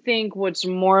 I think what's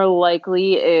more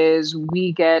likely is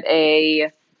we get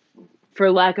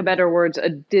for lack of better words, a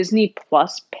Disney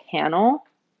Plus panel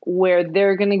where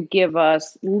they're going to give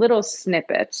us little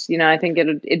snippets. I think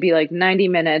it'd be like 90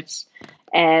 minutes.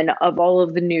 And of all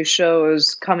of the new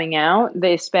shows coming out,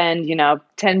 they spend,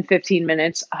 10, 15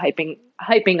 minutes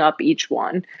hyping up each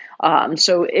one.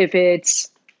 So if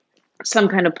it's some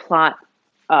kind of plot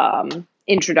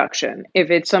introduction,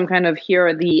 if it's some kind of, here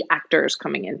are the actors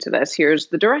coming into this, here's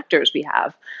the directors we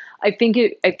have, I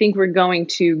think we're going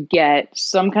to get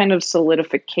some kind of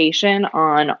solidification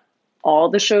on all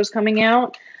the shows coming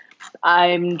out.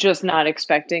 I'm just not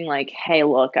expecting like, hey,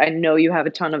 look, I know you have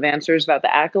a ton of answers about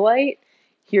The Acolyte.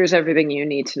 Here's everything you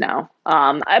need to know.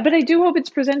 But I do hope it's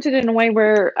presented in a way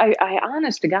where I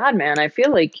honest to God, man, I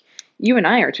feel like you and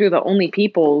I are two of the only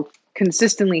people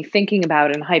consistently thinking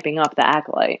about and hyping up The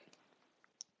Acolyte.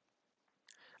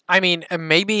 I mean,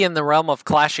 maybe in the realm of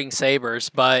clashing sabers,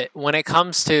 but when it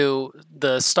comes to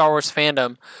the Star Wars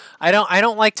fandom, I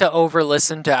don't like to over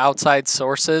listen to outside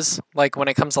sources. Like when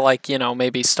it comes to like,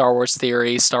 maybe Star Wars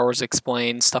Theory, Star Wars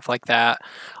Explained, stuff like that.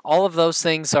 All of those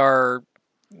things are,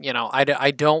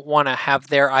 I don't want to have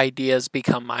their ideas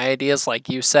become my ideas, like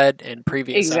you said in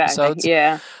previous episodes.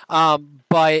 Yeah.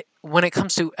 But when it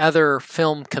comes to other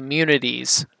film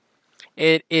communities,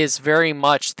 it is very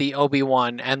much the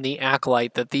Obi-Wan and the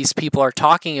Acolyte that these people are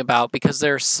talking about, because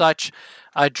there's such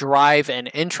a drive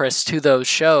and interest to those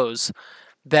shows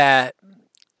that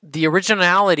the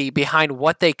originality behind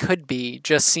what they could be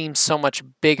just seems so much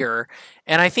bigger.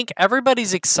 And I think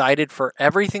everybody's excited for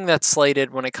everything that's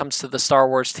slated when it comes to the Star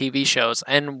Wars TV shows,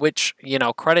 and which,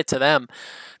 credit to them.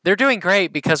 They're doing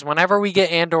great, because whenever we get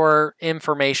Andor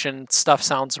information, stuff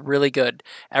sounds really good.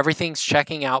 Everything's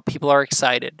checking out. People are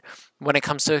excited. When it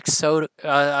comes to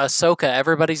Ahsoka,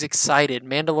 everybody's excited.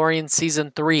 Mandalorian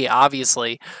Season 3,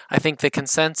 obviously. I think the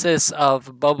consensus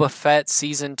of Boba Fett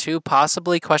Season 2,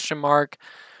 possibly,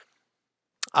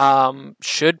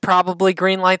 should probably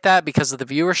greenlight that because of the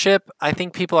viewership. I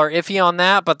think people are iffy on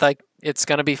that, but it's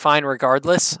going to be fine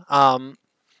regardless.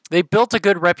 They built a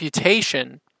good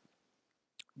reputation,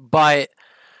 but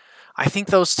I think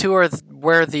those two are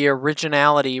where the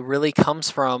originality really comes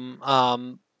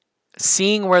from.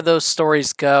 Seeing where those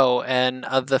stories go, and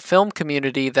the film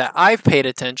community that I've paid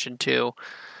attention to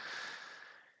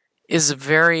is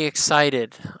very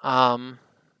excited.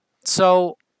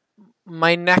 So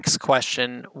my next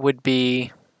question would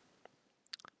be,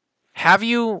 have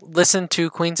you listened to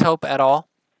Queen's Hope at all?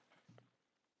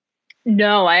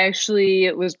 No, I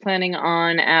actually was planning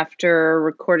on, after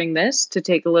recording this, to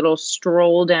take a little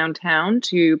stroll downtown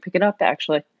to pick it up,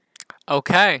 actually.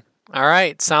 Okay. All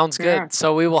right. Sounds good. Yeah.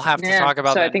 So we will have to talk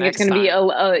about that. So I think it's going to be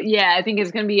I think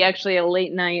it's going to be actually a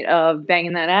late night of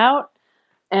banging that out,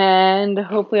 and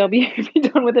hopefully I'll be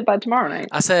done with it by tomorrow night.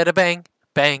 I said a bang,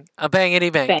 bang, a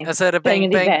bangity bang. I said a bang,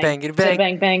 bang, bangity bang.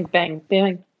 Bang, bang, bang,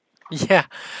 bang. Yeah.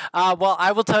 Well,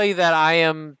 I will tell you that I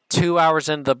am 2 hours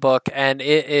into the book, and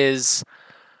it is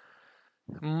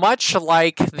much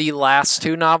like the last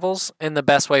two novels in the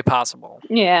best way possible.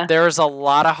 Yeah. There's a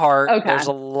lot of heart. Okay. There's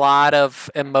a lot of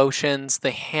emotions.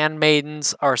 The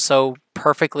handmaidens are so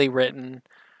perfectly written.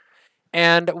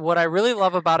 And what I really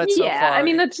love about it so Yeah, far... I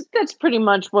mean, that's pretty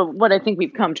much what I think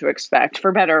we've come to expect,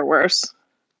 for better or worse.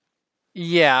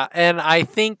 Yeah, and I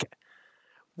think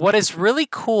what is really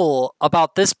cool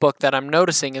about this book that I'm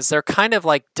noticing is they're kind of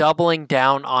like doubling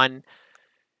down on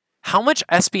how much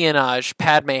espionage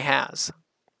Padme has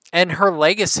and her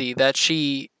legacy that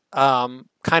she kind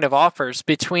of offers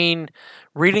between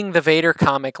reading the Vader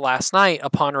comic last night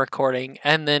upon recording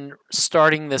and then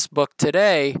starting this book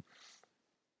today.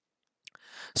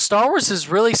 Star Wars is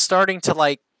really starting to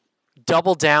like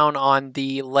double down on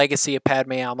the legacy of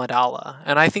Padme Amidala,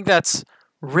 and I think that's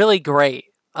really great.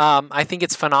 I think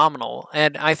it's phenomenal,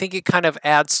 and I think it kind of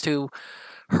adds to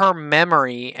her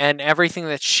memory and everything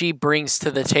that she brings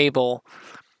to the table.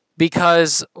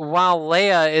 Because while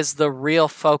Leia is the real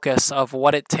focus of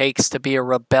what it takes to be a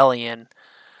rebellion,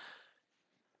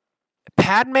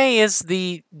 Padme is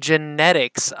the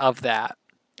genetics of that.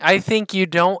 I think you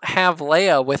don't have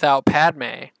Leia without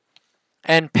Padme.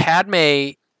 And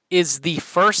Padme is the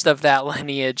first of that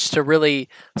lineage to really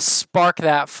spark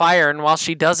that fire. And while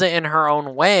she does it in her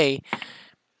own way,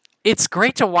 it's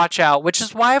great to watch out, which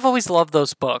is why I've always loved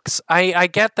those books. I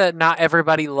get that not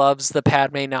everybody loves the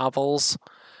Padme novels,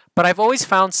 but I've always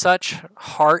found such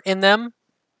heart in them.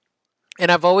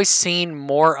 And I've always seen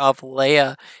more of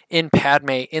Leia in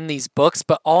Padme in these books,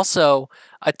 but also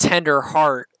a tender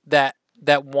heart that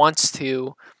wants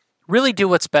to really do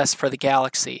what's best for the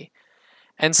galaxy.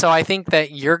 And so I think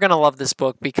that you're going to love this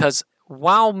book because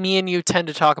while me and you tend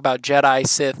to talk about Jedi,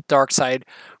 Sith, dark side,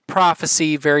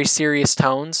 prophecy, very serious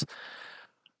tones,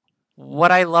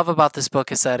 what I love about this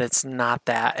book is that it's not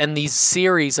that. And these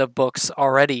series of books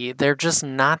already, they're just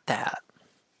not that.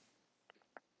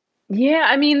 Yeah,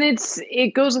 I mean,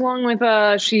 it goes along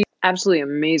with she absolutely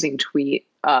amazing tweet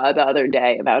the other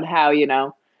day about how,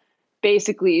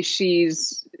 basically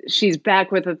she's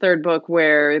back with a third book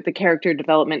where the character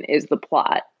development is the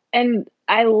plot. And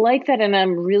I like that, and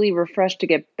I'm really refreshed to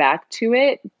get back to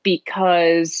it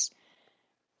because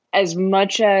as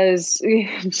much as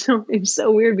it's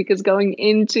so weird because going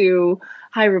into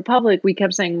High Republic, we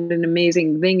kept saying what an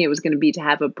amazing thing it was going to be to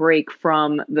have a break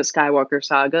from the Skywalker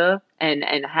saga and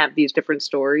have these different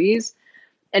stories.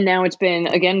 And now it's been,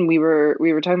 again, we were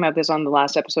talking about this on the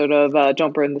last episode of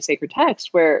Don't Burn the Sacred Text,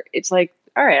 where it's like,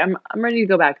 all right, I'm ready to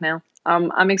go back now.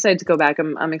 I'm excited to go back.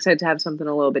 I'm excited to have something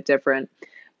a little bit different.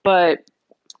 But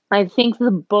I think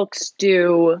the books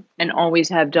do and always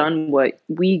have done what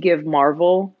we give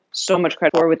Marvel so much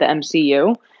credit for with the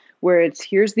MCU, where it's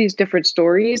here's these different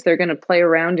stories. They're going to play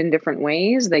around in different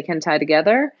ways. They can tie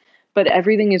together, but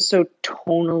everything is so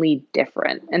tonally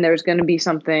different. And there's going to be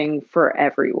something for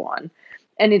everyone.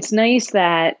 And it's nice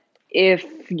that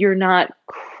if you're not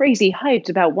crazy hyped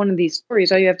about one of these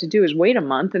stories, all you have to do is wait a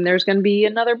month and there's going to be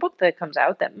another book that comes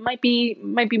out that might be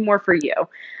more for you.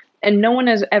 And no one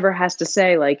ever has to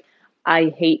say, like, I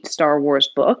hate Star Wars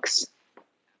books.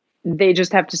 They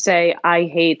just have to say, I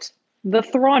hate the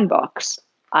Thrawn books.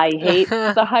 I hate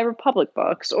the High Republic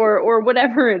books or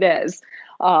whatever it is.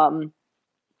 But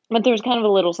there's kind of a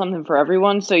little something for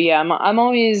everyone. So yeah, I'm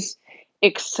always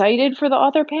excited for the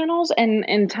author panels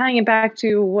and tying it back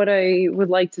to what I would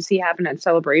like to see happen at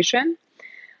Celebration.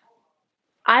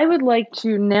 I would like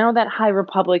to, now that High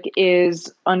Republic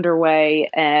is underway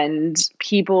and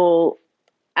people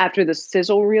after the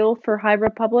sizzle reel for High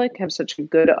Republic have such a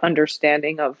good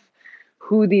understanding of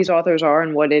who these authors are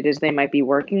and what it is they might be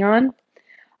working on,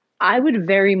 I would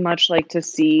very much like to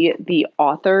see the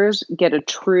authors get a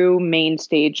true main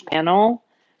stage panel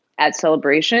at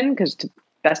Celebration, because to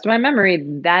best of my memory,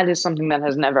 that is something that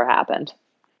has never happened.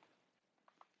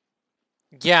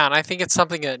 Yeah, and I think it's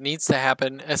something that needs to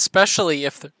happen, especially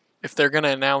if they're going to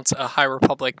announce a High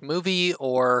Republic movie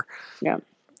or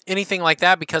anything like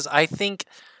that, because I think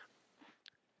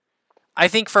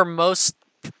for most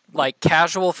like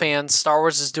casual fans, Star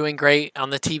Wars is doing great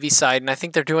on the TV side, and I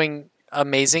think they're doing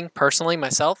amazing personally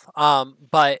myself.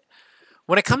 But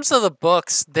when it comes to the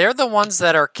books, they're the ones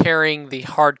that are carrying the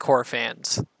hardcore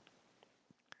fans.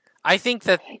 I think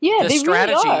that the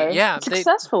strategy, really are.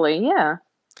 Successfully, yeah.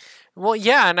 Well,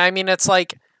 yeah, and I mean it's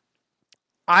like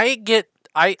I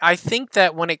think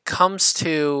that when it comes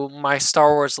to my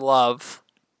Star Wars love,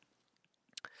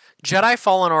 Jedi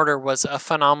Fallen Order was a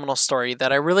phenomenal story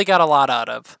that I really got a lot out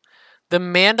of. The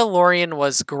Mandalorian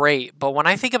was great, but when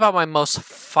I think about my most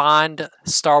fond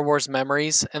Star Wars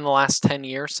memories in the last 10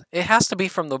 years, it has to be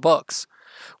from the books.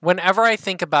 Whenever I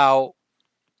think about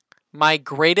my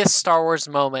greatest Star Wars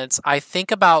moments, I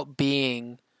think about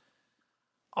being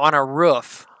on a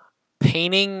roof,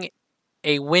 painting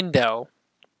a window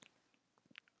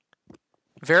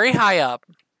very high up,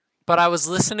 but I was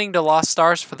listening to Lost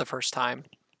Stars for the first time.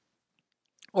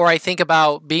 Or I think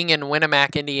about being in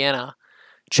Winnemac, Indiana,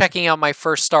 checking out my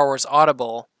first Star Wars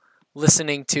Audible,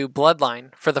 listening to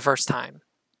Bloodline for the first time.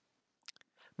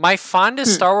 My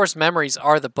fondest Star Wars memories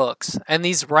are the books, and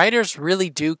these writers really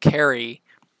do carry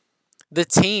the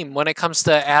team when it comes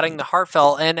to adding the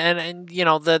heartfelt. And you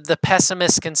know, the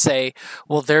pessimists can say,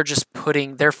 well, they're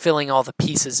filling all the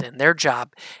pieces in. Their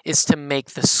job is to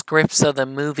make the scripts of the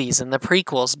movies and the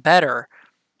prequels better.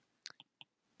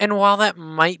 And while that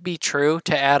might be true,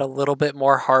 to add a little bit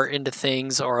more heart into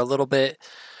things or a little bit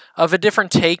of a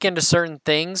different take into certain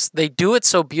things, they do it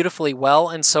so beautifully well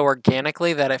and so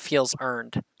organically that it feels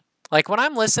earned. Like when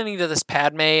I'm listening to this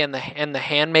Padme and the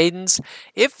Handmaidens,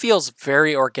 it feels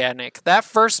very organic. That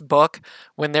first book,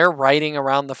 when they're writing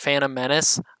around the Phantom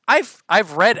Menace,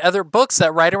 I've read other books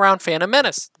that write around Phantom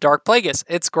Menace. Dark Plagueis,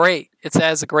 it's great. It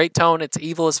has a great tone. It's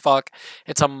evil as fuck.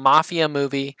 It's a mafia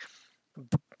movie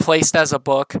placed as a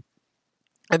book.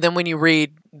 And then when you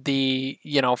read the,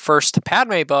 first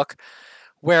Padme book,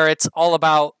 where it's all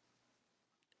about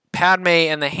Padme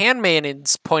and the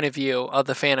Handmaiden's point of view of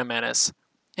the Phantom Menace,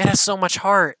 it has so much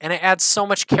heart and it adds so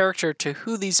much character to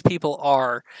who these people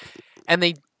are. And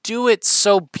they do it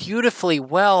so beautifully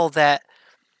well that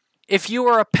if you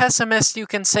were a pessimist, you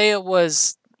can say it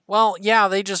was, well, yeah,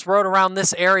 they just wrote around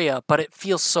this area, but it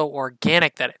feels so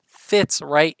organic that it fits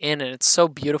right in and it's so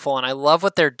beautiful. And I love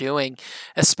what they're doing,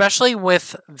 especially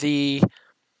with the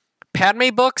Padme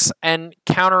books and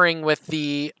countering with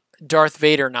the Darth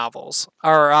Vader novels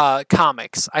or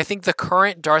comics. I think the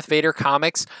current Darth Vader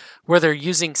comics, where they're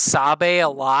using Sabe a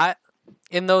lot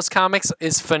in those comics,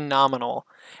 is phenomenal.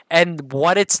 And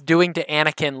what it's doing to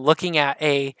Anakin, looking at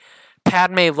a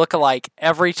Padme lookalike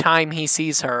every time he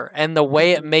sees her, and the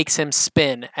way it makes him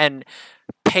spin, and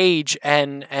page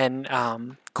and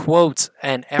quotes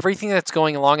and everything that's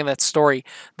going along in that story,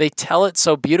 they tell it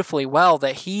so beautifully well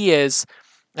that he is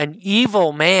an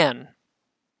evil man,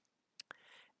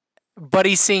 but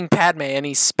he's seeing Padme and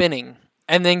he's spinning.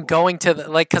 And then going to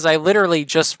because I literally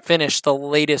just finished the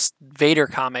latest Vader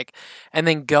comic, and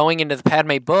then going into the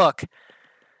Padme book,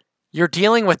 you're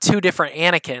dealing with two different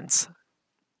Anakins.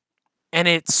 And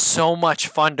it's so much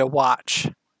fun to watch.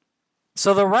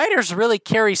 So the writers really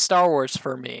carry Star Wars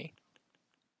for me.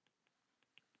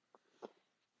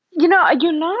 You're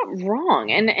not wrong.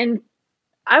 And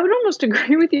I would almost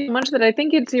agree with you so much that I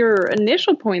think it's your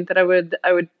initial point that I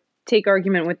would take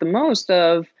argument with the most,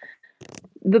 of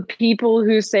the people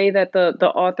who say that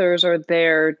the authors are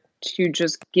there to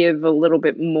just give a little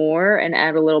bit more and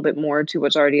add a little bit more to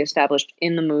what's already established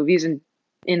in the movies and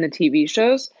in the TV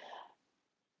shows.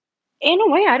 In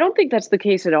a way, I don't think that's the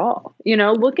case at all.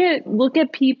 Look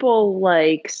at people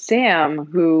like Sam,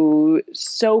 who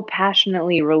so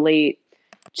passionately relate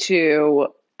to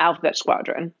Alphabet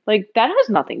Squadron. Like, that has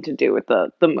nothing to do with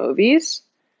the movies.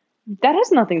 That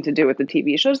has nothing to do with the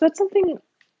TV shows. That's something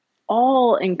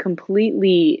all and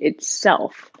completely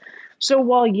itself. So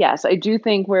while, yes, I do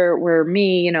think where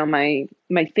me,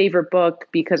 my favorite book,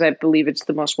 because I believe it's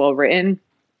the most well written,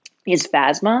 is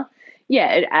Phasma.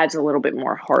 Yeah, it adds a little bit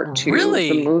more heart to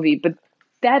the movie, but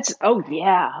that's oh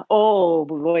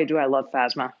boy, do I love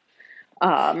Phasma.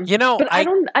 But I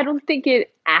don't think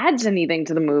it adds anything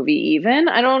to the movie. Even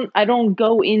I don't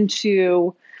go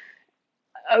into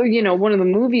one of the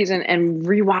movies and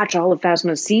rewatch all of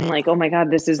Phasma's scene like, oh my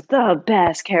god, this is the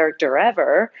best character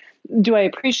ever. Do I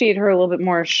appreciate her a little bit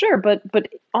more? Sure, but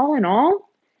all in all,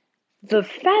 the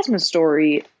Phasma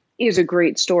story is a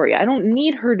great story. I don't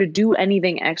need her to do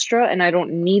anything extra, and I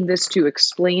don't need this to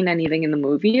explain anything in the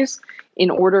movies in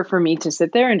order for me to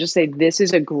sit there and just say, this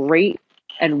is a great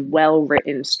and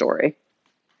well-written story.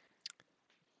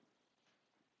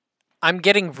 I'm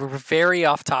getting very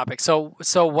off topic. So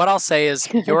what I'll say is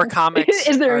your comics...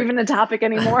 Is there even a topic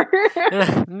anymore?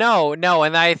 No.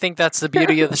 And I think that's the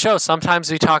beauty of the show.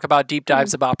 Sometimes we talk about deep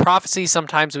dives about prophecy.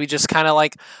 Sometimes we just kind of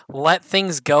let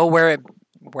things go where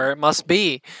it must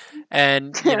be.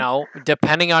 And,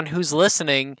 depending on who's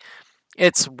listening,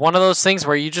 it's one of those things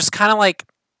where you just kind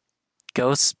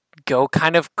of go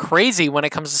kind of crazy when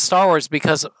it comes to Star Wars,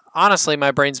 because honestly,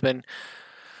 my brain's been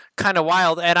kind of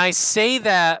wild. And I say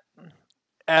that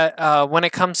when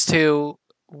it comes to,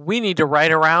 we need to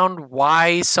write around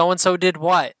why so-and-so did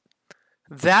what.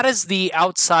 That is the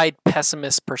outside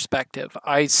pessimist perspective.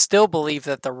 I still believe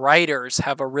that the writers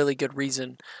have a really good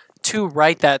reason to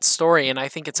write that story, and I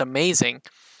think it's amazing.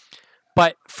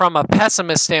 But from a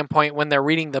pessimist standpoint, when they're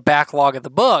reading the backlog of the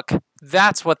book,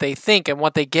 that's what they think, and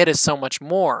what they get is so much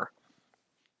more.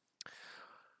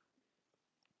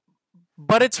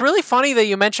 But it's really funny that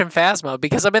you mentioned Phasma,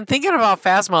 because I've been thinking about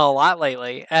Phasma a lot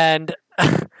lately, and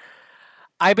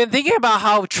I've been thinking about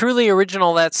how truly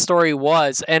original that story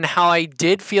was, and how I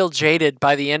did feel jaded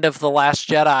by the end of The Last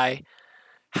Jedi,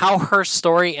 how her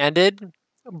story ended,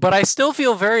 but I still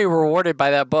feel very rewarded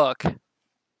by that book.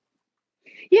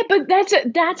 Yeah, but that's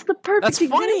the perfect That's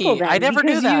example. funny. Then, I never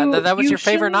knew because that was your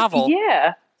favorite novel.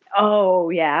 Yeah. Oh,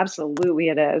 yeah, absolutely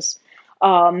it is.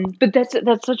 But that's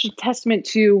such a testament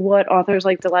to what authors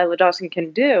like Delilah Dawson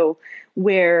can do,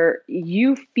 where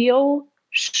you feel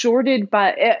shorted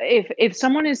by if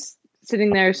someone is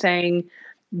sitting there saying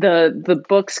the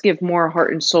books give more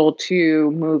heart and soul to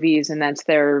movies, and that's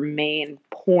their main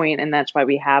point, and that's why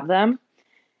we have them.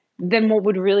 Then what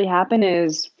would really happen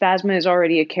is Phasma is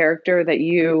already a character that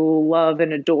you love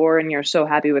and adore, and you're so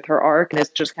happy with her arc, and it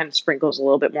just kind of sprinkles a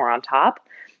little bit more on top.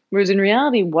 Whereas in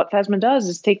reality, what Phasma does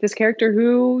is take this character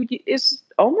who is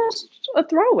almost a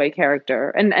throwaway character,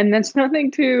 and that's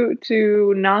nothing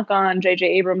to knock on J.J.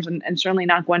 Abrams and certainly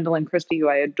not Gwendolyn Christie, who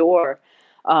I adore.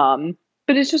 But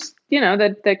it's just,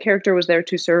 that character was there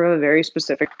to serve a very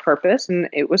specific purpose, and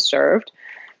it was served.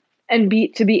 And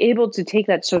to be able to take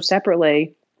that so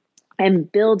separately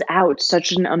and build out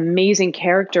such an amazing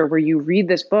character where you read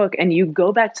this book and you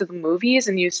go back to the movies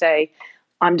and you say,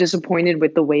 I'm disappointed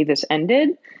with the way this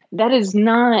ended. That is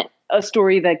not a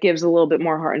story that gives a little bit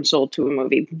more heart and soul to a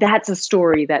movie. That's a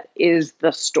story that is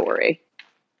the story.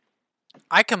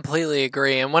 I completely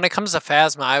agree. And when it comes to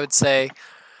Phasma, I would say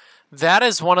that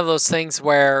is one of those things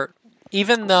where,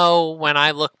 even though when I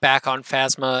look back on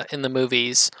Phasma in the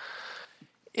movies,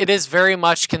 it is very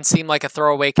much can seem like a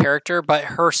throwaway character, but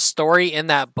her story in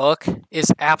that book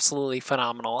is absolutely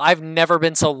phenomenal. I've never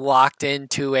been so locked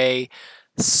into a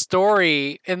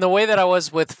story in the way that I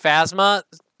was with Phasma,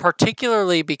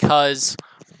 particularly because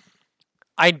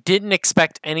I didn't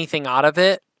expect anything out of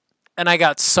it, and I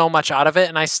got so much out of it,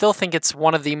 and I still think it's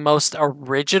one of the most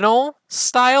original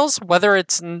styles, whether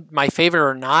it's my favorite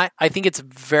or not. I think it's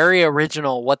very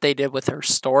original what they did with her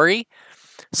story.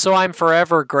 So I'm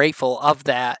forever grateful of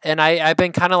that. And I've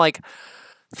been kind of like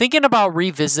thinking about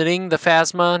revisiting the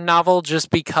Phasma novel, just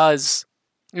because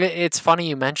it's funny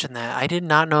you mentioned that. I did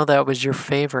not know that was your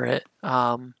favorite.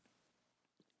 But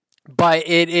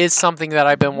it is something that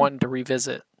I've been wanting to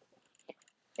revisit.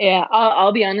 Yeah,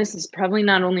 I'll be honest, it's probably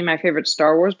not only my favorite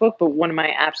Star Wars book, but one of my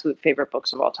absolute favorite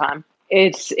books of all time.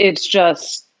 It's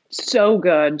just so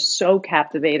good, so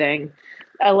captivating.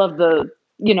 I love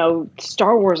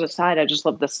Star Wars aside, I just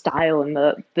love the style and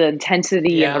the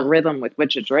intensity and the rhythm with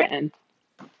which it's written.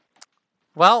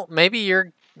 Well, I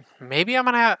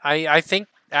think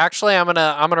actually I'm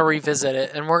gonna revisit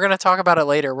it, and we're gonna talk about it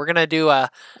later. We're gonna do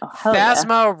a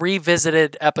Phasma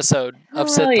revisited episode of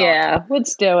Sith Talk. Yeah,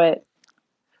 let's do it.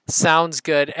 Sounds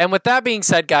good. And with that being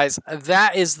said, guys,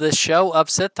 that is the show of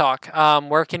Sith Talk.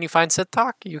 Where can you find Sith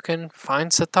Talk? You can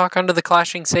find Sith Talk under the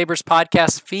Clashing Sabers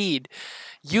podcast feed.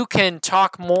 You can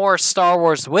talk more Star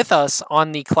Wars with us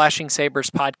on the Clashing Sabers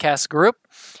podcast group.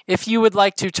 If you would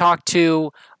like to talk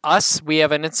to us, we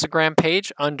have an Instagram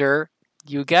page under,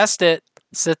 you guessed it,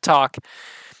 Sith Talk.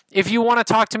 If you want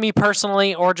to talk to me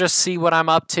personally or just see what I'm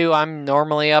up to, I'm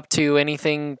normally up to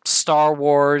anything Star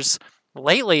Wars.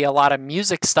 Lately, a lot of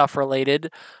music stuff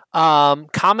related,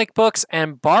 comic books,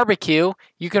 and barbecue.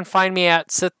 You can find me at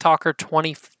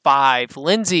SithTalker25.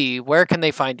 Lindsay, where can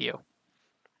they find you?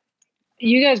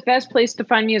 You guys, best place to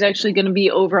find me is actually going to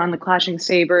be over on the Clashing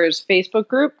Sabers Facebook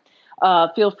group.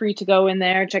 Feel free to go in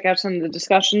there, check out some of the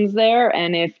discussions there.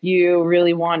 And if you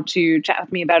really want to chat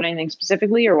with me about anything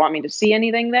specifically or want me to see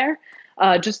anything there,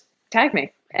 just tag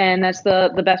me. And that's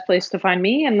the best place to find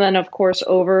me. And then, of course,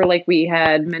 over, like we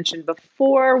had mentioned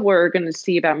before, we're going to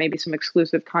see about maybe some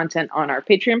exclusive content on our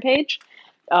Patreon page.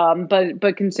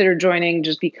 But consider joining,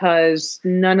 just because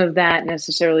none of that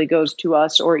necessarily goes to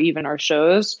us or even our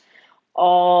shows.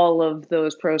 All of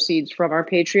those proceeds from our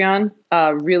Patreon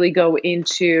really go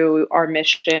into our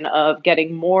mission of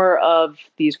getting more of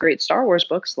these great Star Wars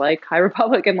books like High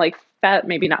Republic and like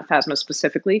maybe not Phasma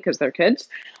specifically because they're kids,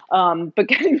 but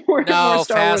getting more and more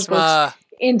Star Wars books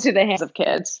into the hands of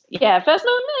kids. Yeah, Phasma,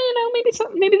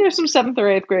 maybe there's some 7th or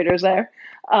 8th graders there.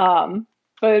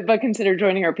 But consider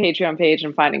joining our Patreon page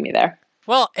and finding me there.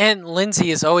 Well, and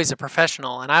Lindsay is always a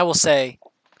professional, and I will say,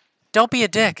 don't be a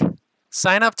dick.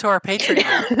 Sign up to our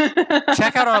Patreon.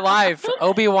 Check out our live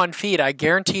Obi-Wan feed. I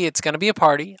guarantee it's going to be a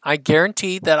party. I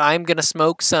guarantee that I'm going to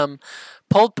smoke some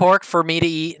pulled pork for me to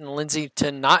eat and Lindsay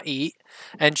to not eat.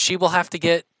 And she will have to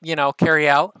get, carry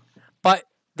out. But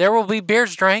there will be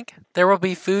beers drank. There will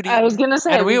be food eaten. I was gonna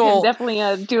say and we can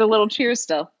definitely do a little cheers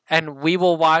still. And we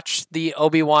will watch the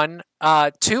Obi-Wan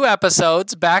 2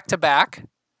 episodes back to back.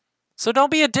 So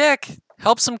don't be a dick.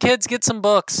 Help some kids get some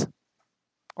books.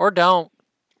 Or don't.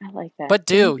 I like that. But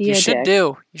do. You should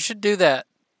do. You should do that.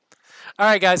 All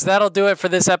right, guys. That'll do it for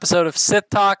this episode of Sith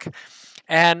Talk.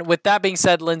 And with that being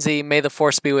said, Lindsay, may the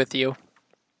Force be with you.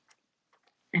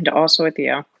 And also with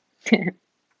you.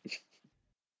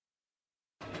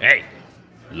 Hey,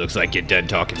 looks like you're done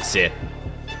talking Sith.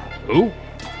 Who?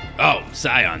 Oh,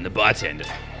 Scion, the bartender.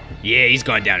 Yeah, he's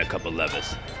gone down a couple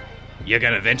levels. You're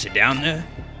gonna venture down there?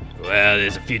 Well,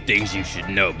 there's a few things you should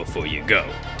know before you go.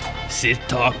 Sith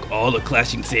Talk, all the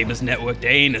Clashing Sabers Network, they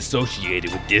ain't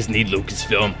associated with Disney,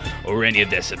 Lucasfilm, or any of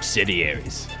their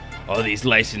subsidiaries. All these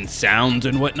licensed sounds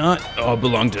and whatnot all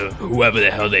belong to whoever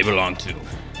the hell they belong to.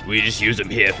 We just use them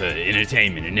here for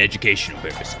entertainment and educational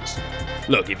purposes.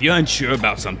 Look, if you're unsure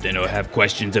about something or have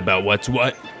questions about what's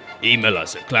what, email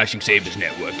us at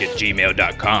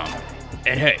clashingsabersnetwork@gmail.com.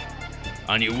 And hey,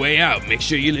 on your way out, make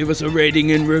sure you leave us a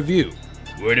rating and review.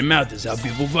 Word of mouth is how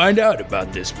people find out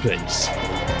about this place.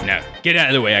 Now, get out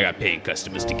of the way, I got paying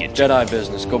customers to get to. Jedi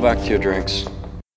business, go back to your drinks.